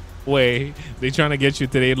 Wait, they trying to get you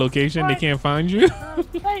to their location? They can't find you?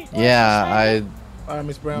 Yeah,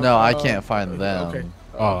 Miss Brown. No, I can't find them. Okay.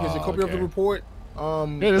 Here's a copy of the report. Yeah,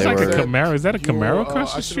 there's like a Camaro. Is that a Camaro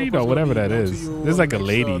across the street or whatever that is? There's like a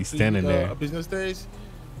lady standing there. Business days.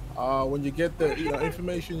 When you get the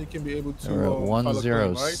information, you can be able to. We're at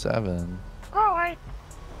 107. All right.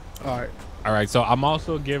 All right. All right, so I'm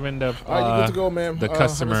also giving the you're good to go, ma'am. the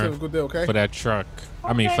customer have a good day, okay? for that truck. Okay,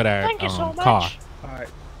 I mean, for that thank you so car. much. All right.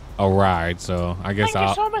 A ride. So I guess Thank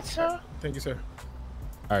you so much, sir. Thank you, sir.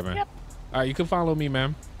 All right, man. Yep. All right, you can follow me,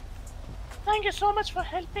 ma'am. Thank you so much for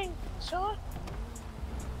helping, sir.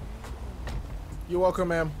 You're welcome,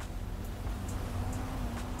 ma'am.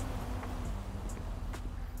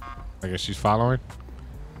 I guess she's following.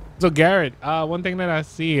 So Garrett, one thing that I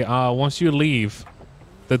see, once you leave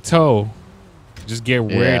the tow, just get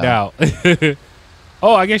weirded out.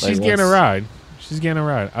 Oh, I guess she's getting a ride. She's getting a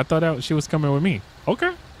ride. I thought she was coming with me.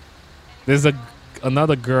 Okay. There's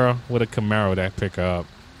another girl with a Camaro that pick her up.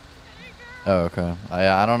 Oh, okay.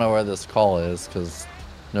 I don't know where this call is because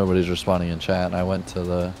nobody's responding in chat. And I went to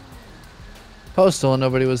the postal and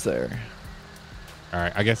nobody was there. All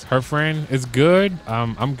right, I guess her friend is good.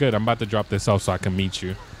 I'm good. I'm about to drop this off so I can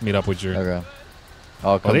meet up with you. Okay.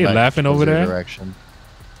 I'll come Are they back laughing over your there? Direction.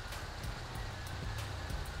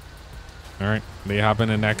 All right, they hopping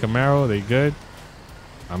in that Camaro. They good?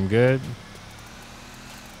 I'm good.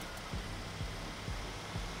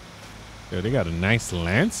 Yo, they got a nice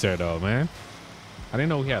Lancer though, man. I didn't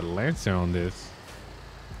know we had a Lancer on this.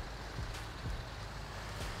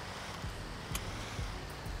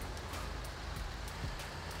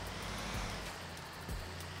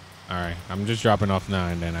 All right, I'm just dropping off now,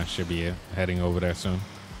 and then I should be heading over there soon.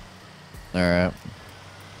 All right.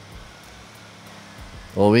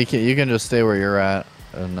 Well, you can just stay where you're at,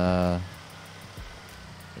 and I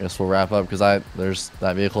guess we'll wrap up because there's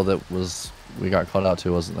that vehicle that we got called out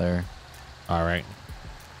to wasn't there. All right.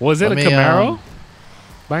 Was it a Camaro?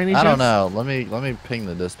 By any chance? I don't know. Let me ping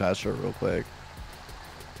the dispatcher real quick.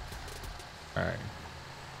 All right.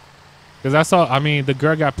 Because I mean, the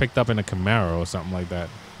girl got picked up in a Camaro or something like that.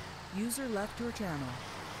 User left your channel.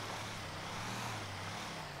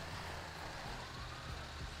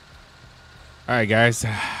 All right, guys,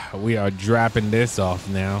 we are dropping this off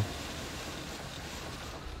now.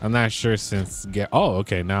 I'm not sure since oh,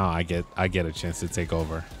 okay, now I get a chance to take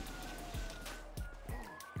over.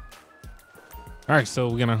 All right, so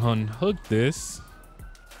we're gonna unhook this.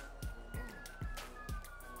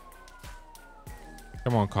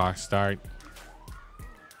 Come on, car, start.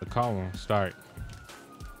 The car won't start.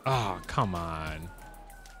 Oh, come on.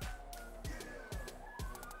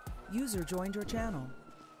 User joined your channel.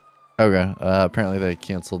 Okay. Apparently they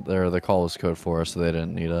canceled the call was code for us, so they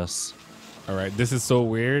didn't need us. All right, this is so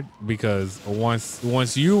weird because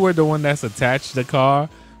once you were the one that's attached the car,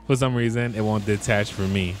 for some reason it won't detach for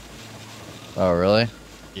me. Oh, really?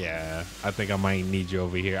 Yeah, I think I might need you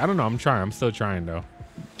over here. I don't know. I'm still trying though.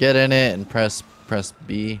 Get in it and press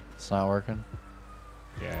B. It's not working.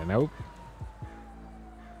 Yeah, nope.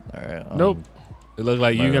 All right. Nope. It looks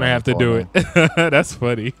like you're gonna have to do it. That's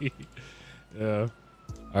funny. Yeah.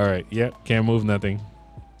 All right. Yep. Can't move nothing.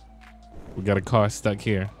 We got a car stuck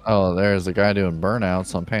here. Oh, there's a guy doing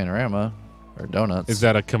burnouts on Panorama or donuts. Is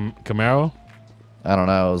that a Camaro? I don't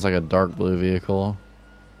know. It was like a dark blue vehicle.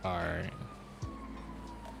 All right.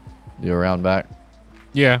 You around back?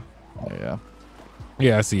 Yeah. Oh, yeah.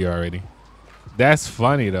 Yeah, I see you already. That's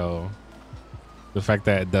funny though. The fact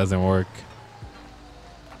that it doesn't work.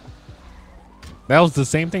 That was the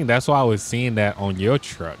same thing. That's why I was seeing that on your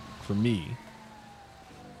truck for me.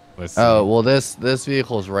 Let's see. Oh, well, this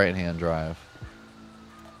vehicle is right-hand drive.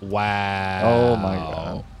 Wow. Oh my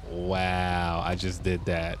god. Wow. I just did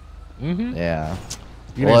that. Mm-hmm. Yeah.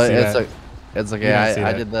 You well, didn't see that. It's okay.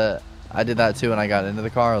 I did that too, and I got into the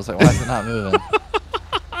car. I was like, why is it not moving?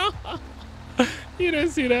 You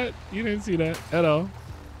didn't see that. You didn't see that at all.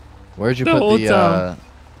 Where'd you The put whole the? time.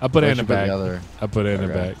 I put it in the back. Other... I put it in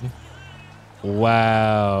the back.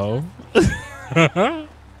 Wow.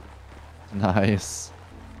 Nice.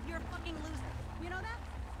 You're a fucking loser. You know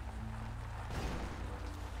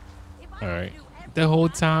that? All right. The whole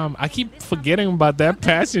time I keep forgetting about that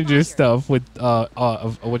passenger stuff with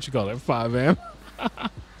what you call it, 5M.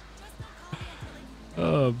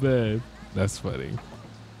 Oh man, that's funny.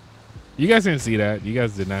 You guys didn't see that. You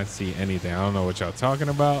guys did not see anything. I don't know what y'all talking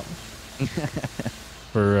about.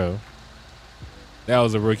 For real. That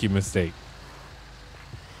was a rookie mistake.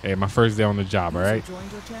 Hey, my first day on the job, all right?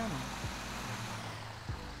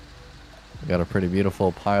 We got a pretty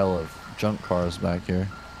beautiful pile of junk cars back here.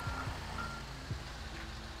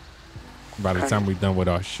 By the time we're done with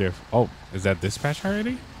our shift. Oh, is that dispatch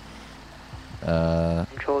already?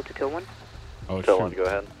 Control to kill one. Oh, Kill one, go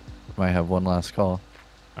ahead. Might have one last call.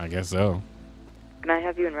 I guess so. Can I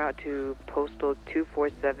have you en route to postal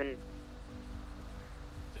 247?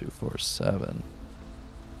 247.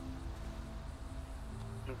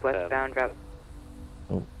 Westbound route.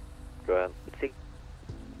 Oh. Go ahead.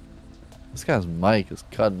 This guy's mic is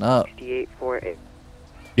cutting up. 6848.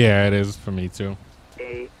 Yeah, it is for me too.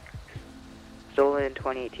 A stolen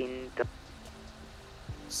 2018.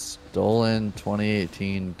 Stolen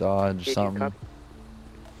 2018 Dodge something.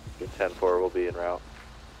 10-4 will be en route.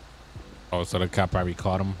 Oh, so the cop probably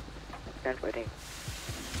caught him.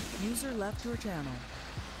 User left your channel.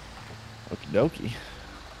 Okie dokie.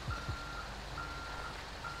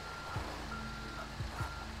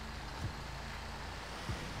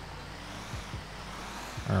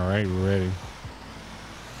 All right, we're ready.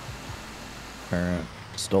 Apparent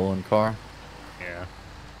stolen car. Yeah.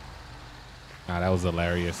 Nah, that was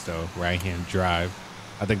hilarious though. Right-hand drive.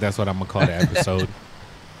 I think that's what I'm gonna call the episode.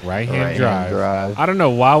 Right-hand Right-hand drive. I don't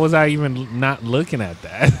know, why was I even not looking at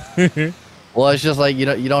that? Well, it's just like you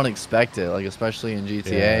don't expect it, like especially in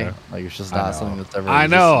GTA. Yeah. Like it's just not something that's ever. I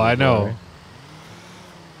existed know. before.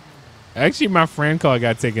 Actually, my friend car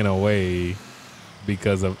got taken away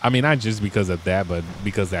because of, I mean, not just because of that, but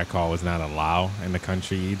because that car was not allowed in the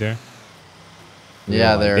country either.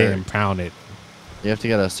 Yeah, they impound it. You have to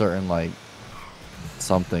get a certain like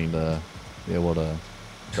something to be able to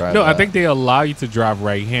drive. No, I that. think they allow you to drive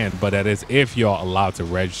right hand, but that is if you're allowed to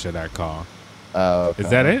register that car. Oh, okay. Is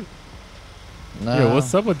that it? No. Yeah,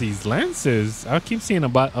 what's up with these lenses? I keep seeing a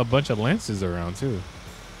bunch of lenses around too.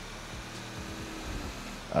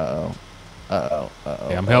 Uh-oh. Uh-oh. Uh-oh.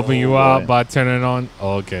 Hey, I'm helping you out by turning it on.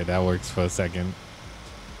 Oh, okay, that works for a second.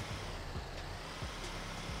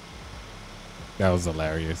 That was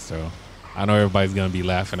hilarious, though. I know everybody's going to be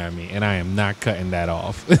laughing at me, and I am not cutting that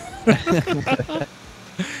off.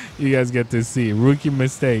 You guys get to see. Rookie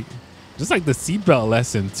mistake. Just like the seatbelt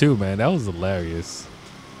lesson, too, man. That was hilarious.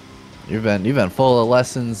 You've been full of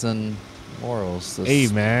lessons and morals. Hey,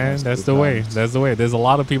 man, that's the way. That's the way. There's a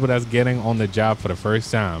lot of people that's getting on the job for the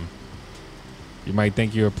first time. You might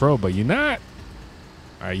think you're a pro, but you're not.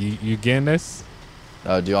 Are you getting this?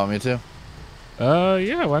 Do you want me to?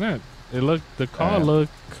 Yeah, why not? The car look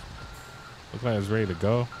like it's ready to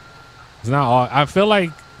go. It's not all. I feel like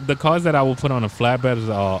the cars that I will put on a flatbed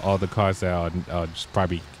are the cars that are just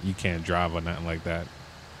probably you can't drive or nothing like that.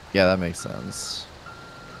 Yeah, that makes sense.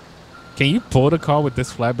 Can you pull the car with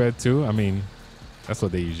this flatbed too? I mean, that's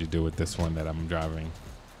what they usually do with this one that I'm driving.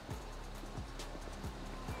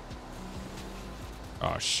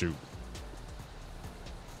 Oh, shoot.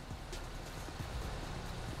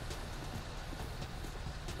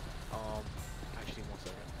 Actually, 1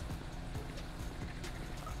 second.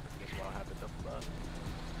 Guess what happened to that?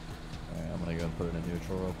 Alright, I'm gonna go and put it in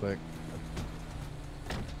neutral real quick.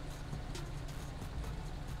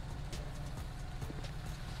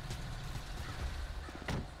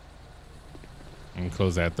 And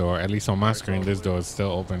close that door. At least on my screen, this door is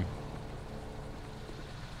still open.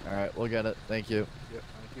 Alright, we'll get it. Thank you. Yep,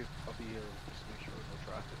 thank you. I'll be here just to make sure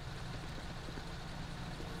no traffic.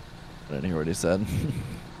 I didn't hear what he said.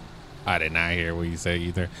 I did not hear what you said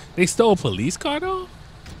either. They stole a police car though?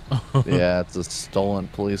 Yeah, it's a stolen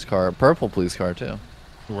police car. Purple police car too.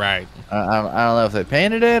 Right. I don't know if they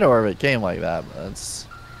painted it or if it came like that, but it's...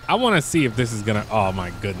 I want to see if this is gonna, oh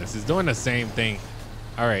my goodness, it's doing the same thing.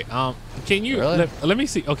 All right, can you Really? let me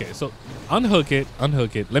see? Okay, so unhook it.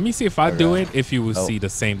 Let me see if I do it, if you will Oh. see the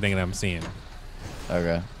same thing that I'm seeing.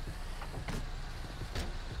 Okay.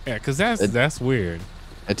 Yeah, because that's weird.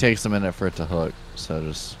 It takes a minute for it to hook, so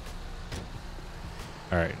just...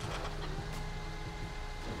 All right.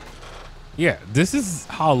 Yeah, this is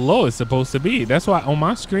how low it's supposed to be. That's why on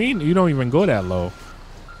my screen, you don't even go that low.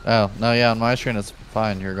 Oh, no, yeah, on my screen it's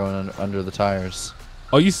fine. You're going under the tires.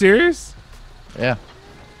 Are you serious? Yeah.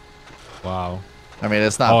 Wow. I mean,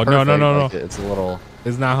 it's not Oh, perfect. no. Like, it's a little...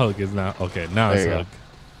 It's not hook. It's not. Okay, now There it's you go. hook.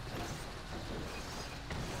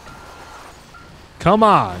 Come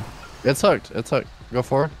on. It's hooked. It's hooked. Go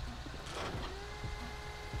forward.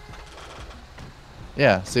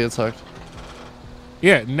 Yeah, see, it's hooked.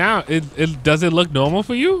 Yeah, now it does it look normal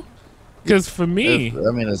for you? Because for me,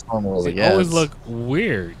 I mean, it's normal as it it gets. always look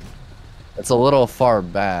weird. It's a little far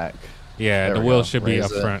back. Yeah, There the we wheel go. should be Raise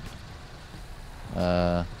up it. front.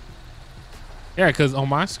 Yeah, because on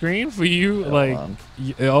my screen for you, Hold like on.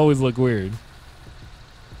 it always look weird.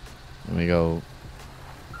 Let me go.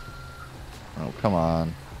 Oh, come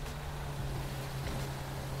on.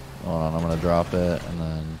 Hold on, I'm gonna drop it and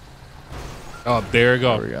then. Oh, there we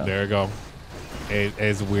go. There we go. There we go.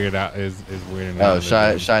 It's weird out. It's weird. Oh,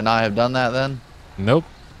 should I not have done that then? Nope.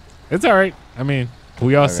 It's all right. I mean,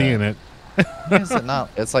 we all Okay. seeing it. Why is it not?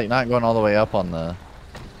 It's like not going all the way up on the.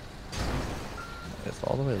 It's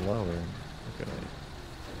all the way lower. Okay.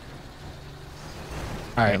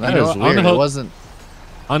 All right, Man, that you know is what? weird. Unhook, It wasn't.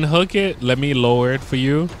 unhook it. Let me lower it for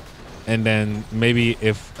you, and then maybe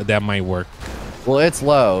if that might work. Well, it's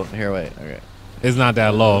low. Here, wait. Okay. It's not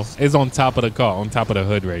that low. It's on top of the car, on top of the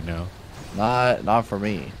hood right now. Not for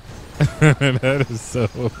me. That is so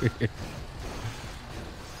weird.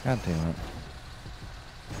 God damn it.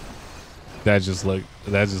 That just look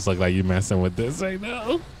like you messing with this right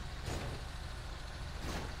now.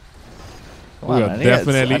 Come on, are I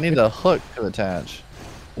definitely need the hook to attach.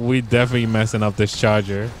 we definitely messing up this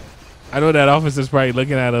charger. I know that officer's probably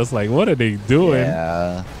looking at us like, what are they doing?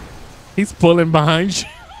 Yeah. He's pulling behind you.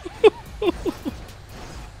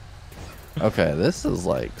 Okay, this is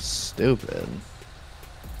like stupid.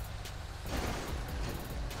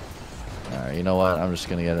 Alright, right, you know what? I'm just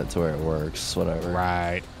gonna get it to where it works. Whatever.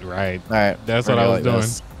 Right. All right. That's what I was doing.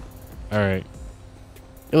 All right.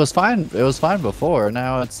 It was fine. It was fine before.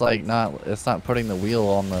 Now it's like not. It's not putting the wheel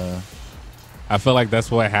on the. I feel like that's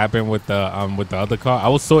what happened with the other car. I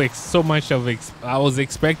was I was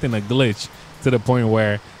expecting a glitch to the point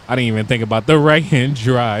where I didn't even think about the right-hand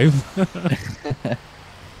drive.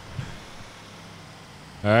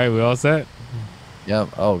 All right, we all set? Yep.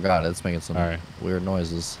 Oh god, it's making some weird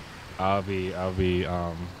noises. I'll be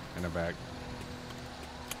in the back.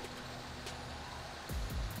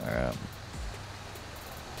 All right.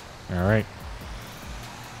 All right.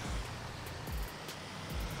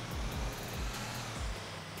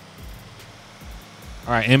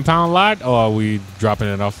 All right, impound lot, or are we dropping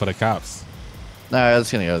it off for the cops? No,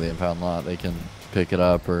 it's gonna go to the impound lot. They can pick it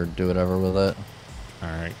up or do whatever with it. All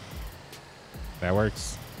right, that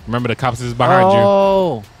works. Remember, the cops is behind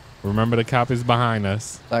you. Remember, the cop is behind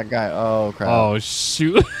us. That guy. Oh crap. Oh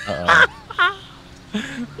shoot.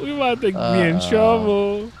 We about to be in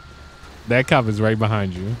trouble. That cop is right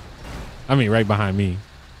behind you. I mean, right behind me.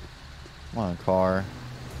 Come on, car.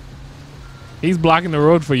 He's blocking the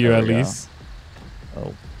road for you There at we go. least. Oh.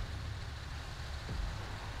 All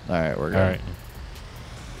right, we're good. All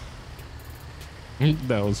right.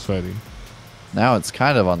 That was funny. Now it's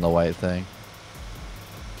kind of on the white thing.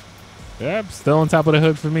 Yep, still on top of the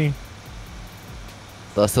hood for me.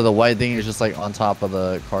 So the white thing is just like on top of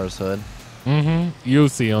the car's hood. Mm-hmm. You'll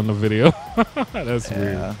see on the video. That's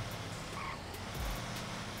weird.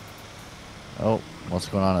 Oh, what's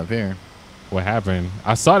going on up here? What happened?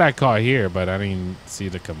 I saw that car here, but I didn't see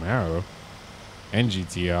the Camaro and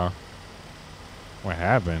GTR. What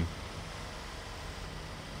happened?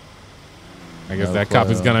 I guess that cop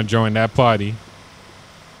is gonna join that party.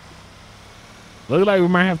 Look like we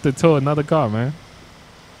might have to tow another car, man.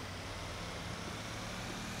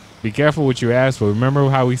 Be careful what you ask for. Remember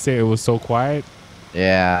how we said it was so quiet?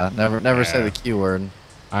 Yeah, never say the Q word.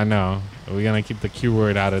 I know. We're gonna keep the Q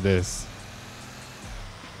word out of this.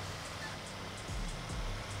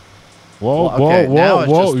 Whoa, Well, okay, whoa!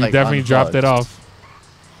 just, You like, definitely dropped it unplugged. off.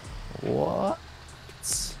 What?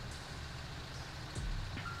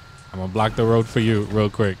 I'm gonna block the road for you real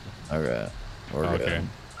quick. Okay. We're Okay. good.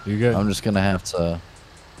 You good? I'm just gonna have to.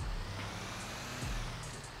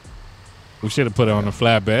 We should have put it on the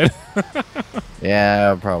flatbed.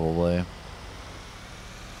 Yeah, probably.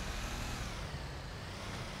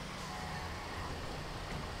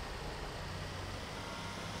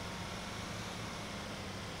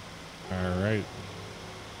 All right.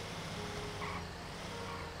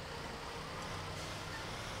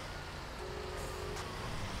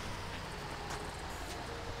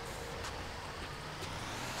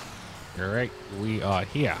 All right, we are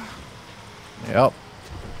here. Yep.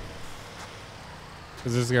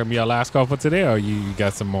 Is this gonna be our last call for today, or you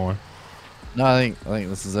got some more? No, I think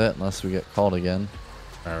this is it, unless we get called again.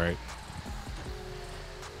 All right.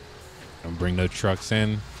 And bring the trucks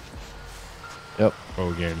in. Yep. Before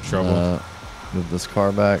we get in trouble. Move this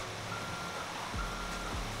car back.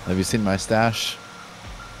 Have you seen my stash?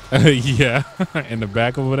 Yeah, in the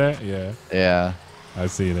back over there. Yeah. Yeah. I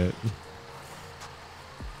seen it.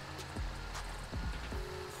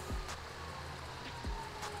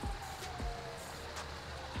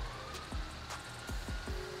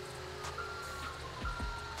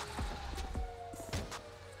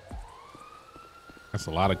 That's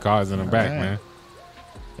a lot of cars in the back, man.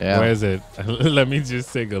 Yeah. Where is it? Let me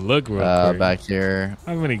just take a look real quick. Back here.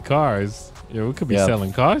 How many cars? Yeah, we could be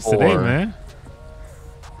selling cars today, man.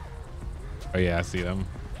 Oh yeah, I see them.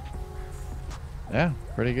 Yeah,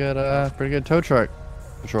 pretty good tow truck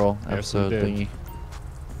patrol episode thingy.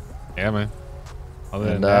 Yeah, man. Other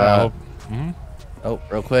than And, that, I hope. Oh,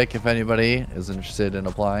 real quick, if anybody is interested in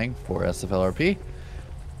applying for SFLRP,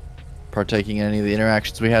 partaking in any of the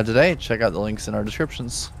interactions we had today, check out the links in our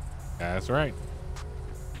descriptions. That's right.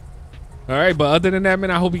 All right, but other than that,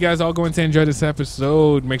 man, I hope you guys all going to enjoy this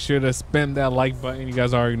episode. Make sure to spam that like button. You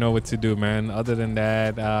guys already know what to do, man. Other than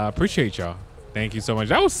that, appreciate y'all. Thank you so much.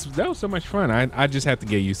 That was so much fun. I just had to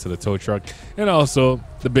get used to the tow truck. And also,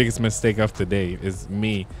 the biggest mistake of today is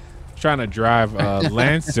me trying to drive a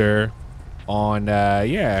Lancer on,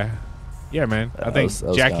 yeah, man. I think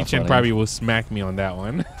Jackie Chan probably will smack me on that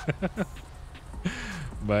one.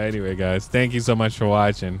 But anyway, guys, thank you so much for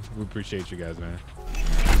watching. We appreciate you guys, man.